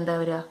കൊടുത്തു കഴിഞ്ഞാൽ എന്താ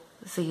വരിക?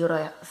 0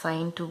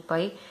 സൈൻ 2π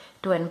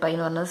 2nπ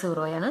എന്ന് പറഞ്ഞത്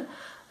 0 ആണ്.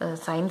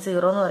 സൈൻ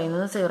 0 എന്ന്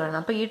പറയുന്നത് 0 ആണ്.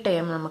 അപ്പോൾ ഈ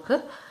ടേം നമുക്ക്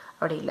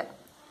അവിടെ ഇല്ല.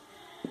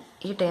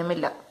 ഈ ടേം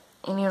ഇല്ല.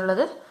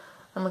 ഇനിയുള്ളത്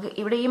നമുക്ക്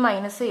ഇവിടെ ഈ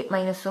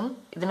മൈനസും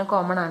ഇതിന്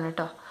കോമൺ ആണ്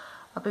കേട്ടോ.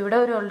 അപ്പോൾ ഇവിടെ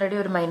ഓൾറെഡി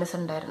ഒരു മൈനസ്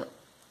ഉണ്ടായിരുന്നു.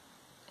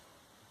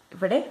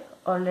 ഇവിടെ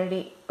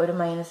ഓൾറെഡി ഒരു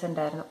മൈനസ്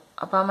ഉണ്ടായിരുന്നു.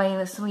 അപ്പോൾ ആ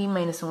മൈനസും ഈ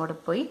മൈനസും കൂടെ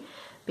പോയി.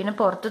 പിന്നെ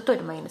പുറത്തത്തെ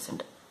ഒരു മൈനസ്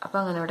ഉണ്ട്. അപ്പോൾ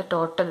അങ്ങനെ ഇവിടെ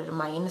ടോട്ടൽ ഒരു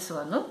മൈനസ്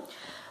വന്നു.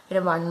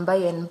 പിന്നെ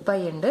 1/nπ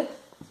ഉണ്ട്.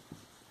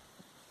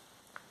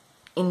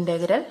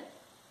 Integral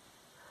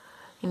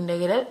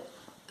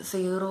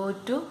 0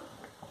 to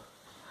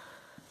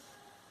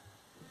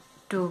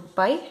 2π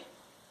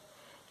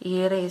E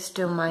raise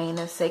to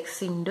minus X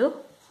into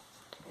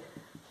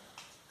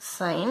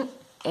sine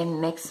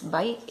nx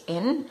by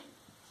n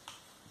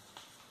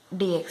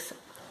dx.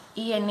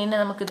 ഈ എന്നിനെ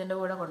നമുക്ക് ഇതിൻ്റെ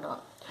കൂടെ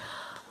കൊണ്ടുപോകാം.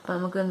 അപ്പം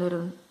നമുക്ക്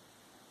എന്തൊരു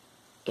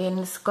n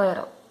സ്ക്വയർ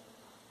ആവും.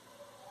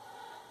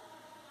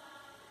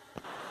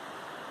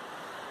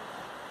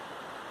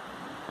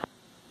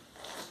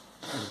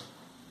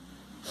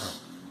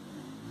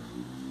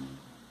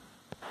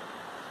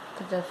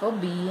 Therefore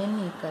bn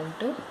equal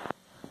to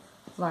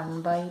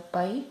 1/π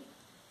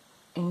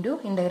into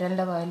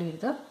ഇൻ്റഗ്രലിൻ്റെ value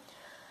എഴുതാം.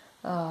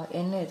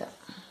 n എഴുതാം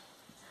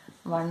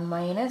 1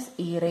 minus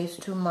E raise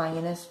to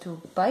minus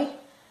 2π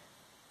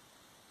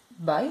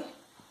by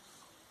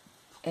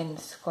n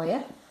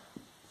square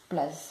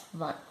plus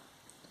 1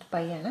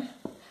 pi ആണ്.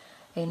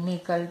 n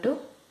equal to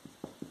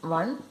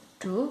 1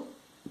 2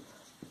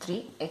 3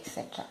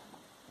 etcetera.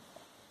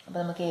 അപ്പോൾ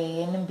നമുക്ക് എ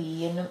എന്നും ബി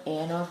എന്നും എ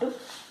നോട്ടും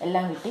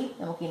എല്ലാം കിട്ടി.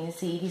 നമുക്ക് ഇനി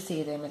സീരീസ്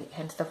ചെയ്താൽ മതി.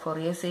 Hence the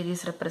Fourier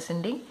series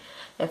representing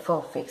F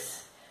of X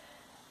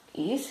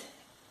is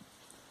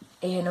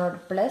A not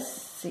plus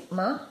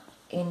sigma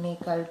n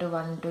equal to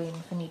 1 to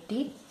infinity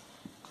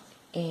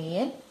A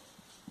N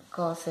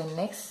cos N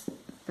X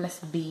plus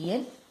B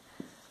n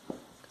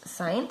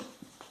sine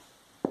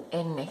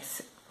n X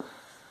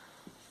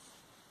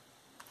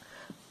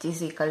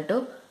is equal to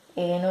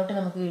A not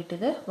നമുക്ക്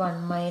കിട്ടിയത് 1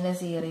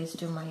 minus E raise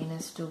to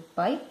minus 2π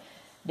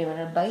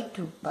divided by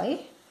 2π.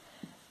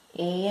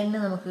 A N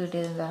നമുക്ക്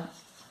കിട്ടിയത് എന്താ?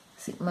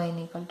 Sigma n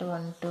equal to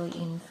 1 to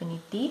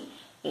infinity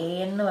A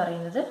N എന്ന്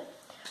പറയുന്നത്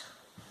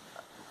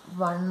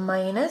 1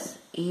 minus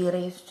E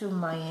raise to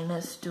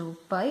minus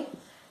 2π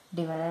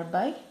divided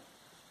by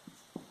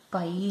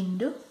pi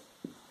into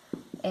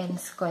N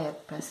square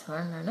plus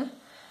 1 ആണ്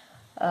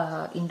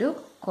into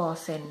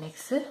cos N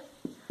X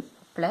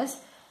plus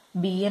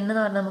B N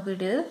എന്ന് പറഞ്ഞാൽ നമുക്ക്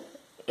കിട്ടിയത്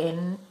n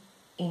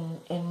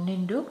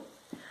into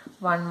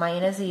 1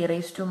 minus e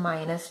raised to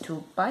minus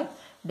 2π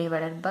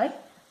divided by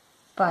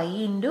pi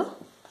into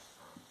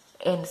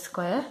n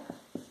square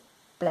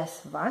plus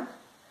 1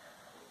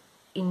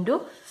 into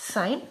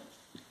sin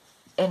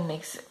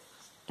nx.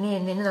 ഇനി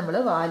എന്നിന് നമ്മൾ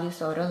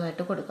values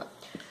ഓരോന്നായിട്ട് കൊടുക്കാം.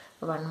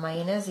 1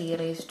 minus e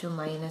raised to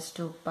minus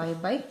 2π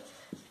by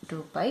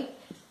 2π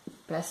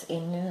plus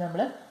എന്നിന്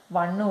നമ്മൾ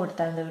 1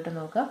 കൊടുത്താൽ എന്ത് കിട്ടും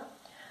നോക്കാം.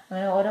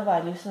 അങ്ങനെ ഓരോ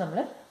വാല്യൂസ് നമ്മൾ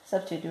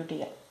സബ്സ്റ്റിറ്റ്യൂട്ട്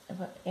ചെയ്യാം.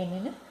 അപ്പോൾ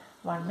എന്നിന്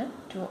 1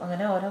 2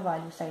 അങ്ങനെ ഓരോ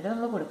വാല്യൂസ് ആയിട്ട്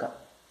നമ്മൾ കൊടുക്കാം.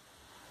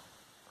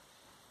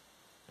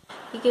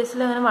 ഈ കേസിൽ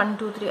അങ്ങനെ 1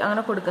 2 3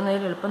 അങ്ങനെ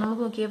കൊടുക്കുന്നതിൽ എളുപ്പം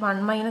നമുക്ക് നോക്കിയാൽ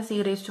 1 minus E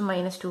raise to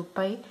minus 2π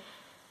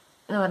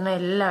എന്ന് പറഞ്ഞാൽ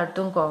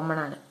എല്ലായിടത്തും കോമൺ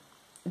ആണ്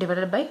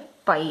ഡിവൈഡഡ് ബൈ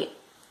പൈ.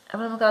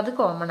 അപ്പോൾ നമുക്ക് അത്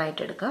കോമൺ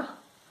ആയിട്ട് എടുക്കാം.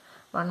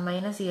 1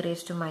 minus E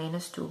raise to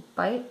minus 2π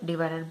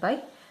divided by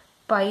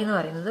pi എന്ന്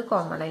പറയുന്നത്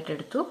കോമൺ ആയിട്ട്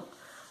എടുത്തു.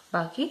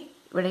 ബാക്കി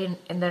ഇവിടെ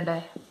എന്തുണ്ട്?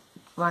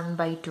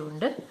 1/2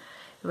 ഉണ്ട്.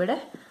 ഇവിടെ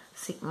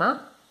sigma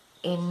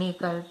n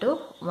equal to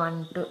 1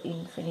 to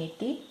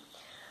infinity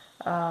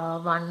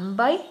 1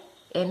 by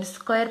n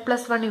square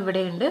plus 1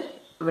 ഇവിടെയുണ്ട്.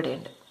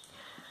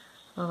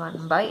 1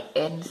 by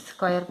n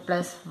square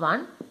plus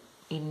 1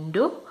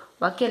 into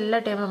ബാക്കി എല്ലാ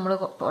ടൈമും നമ്മൾ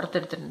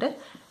പുറത്തെടുത്തിട്ടുണ്ട്.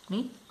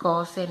 ഇനി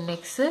cos N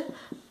X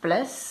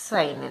plus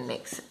sine n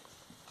X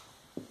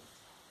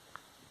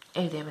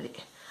എഴുതിയാൽ മതി.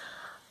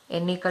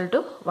 n equal to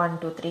 1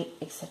 2 3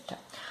 etcetera.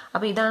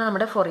 അപ്പോൾ ഇതാണ്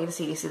നമ്മുടെ ഫോറിയർ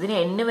സീരീസ്. ഇതിന്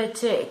n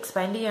വെച്ച്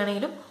എക്സ്പാൻഡ്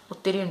ചെയ്യുകയാണെങ്കിലും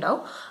ഒത്തിരി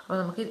ഉണ്ടാവും. അപ്പോൾ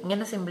നമുക്ക്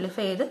ഇങ്ങനെ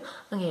സിംപ്ലിഫൈ ചെയ്ത്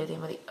അങ്ങ്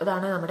എഴുതിയാൽ മതി.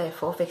 അതാണ് നമ്മുടെ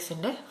എഫ് ഓഫ്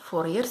എക്സിൻ്റെ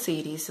ഫോറിയർ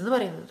സീരീസ് എന്ന്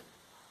പറയുന്നത്.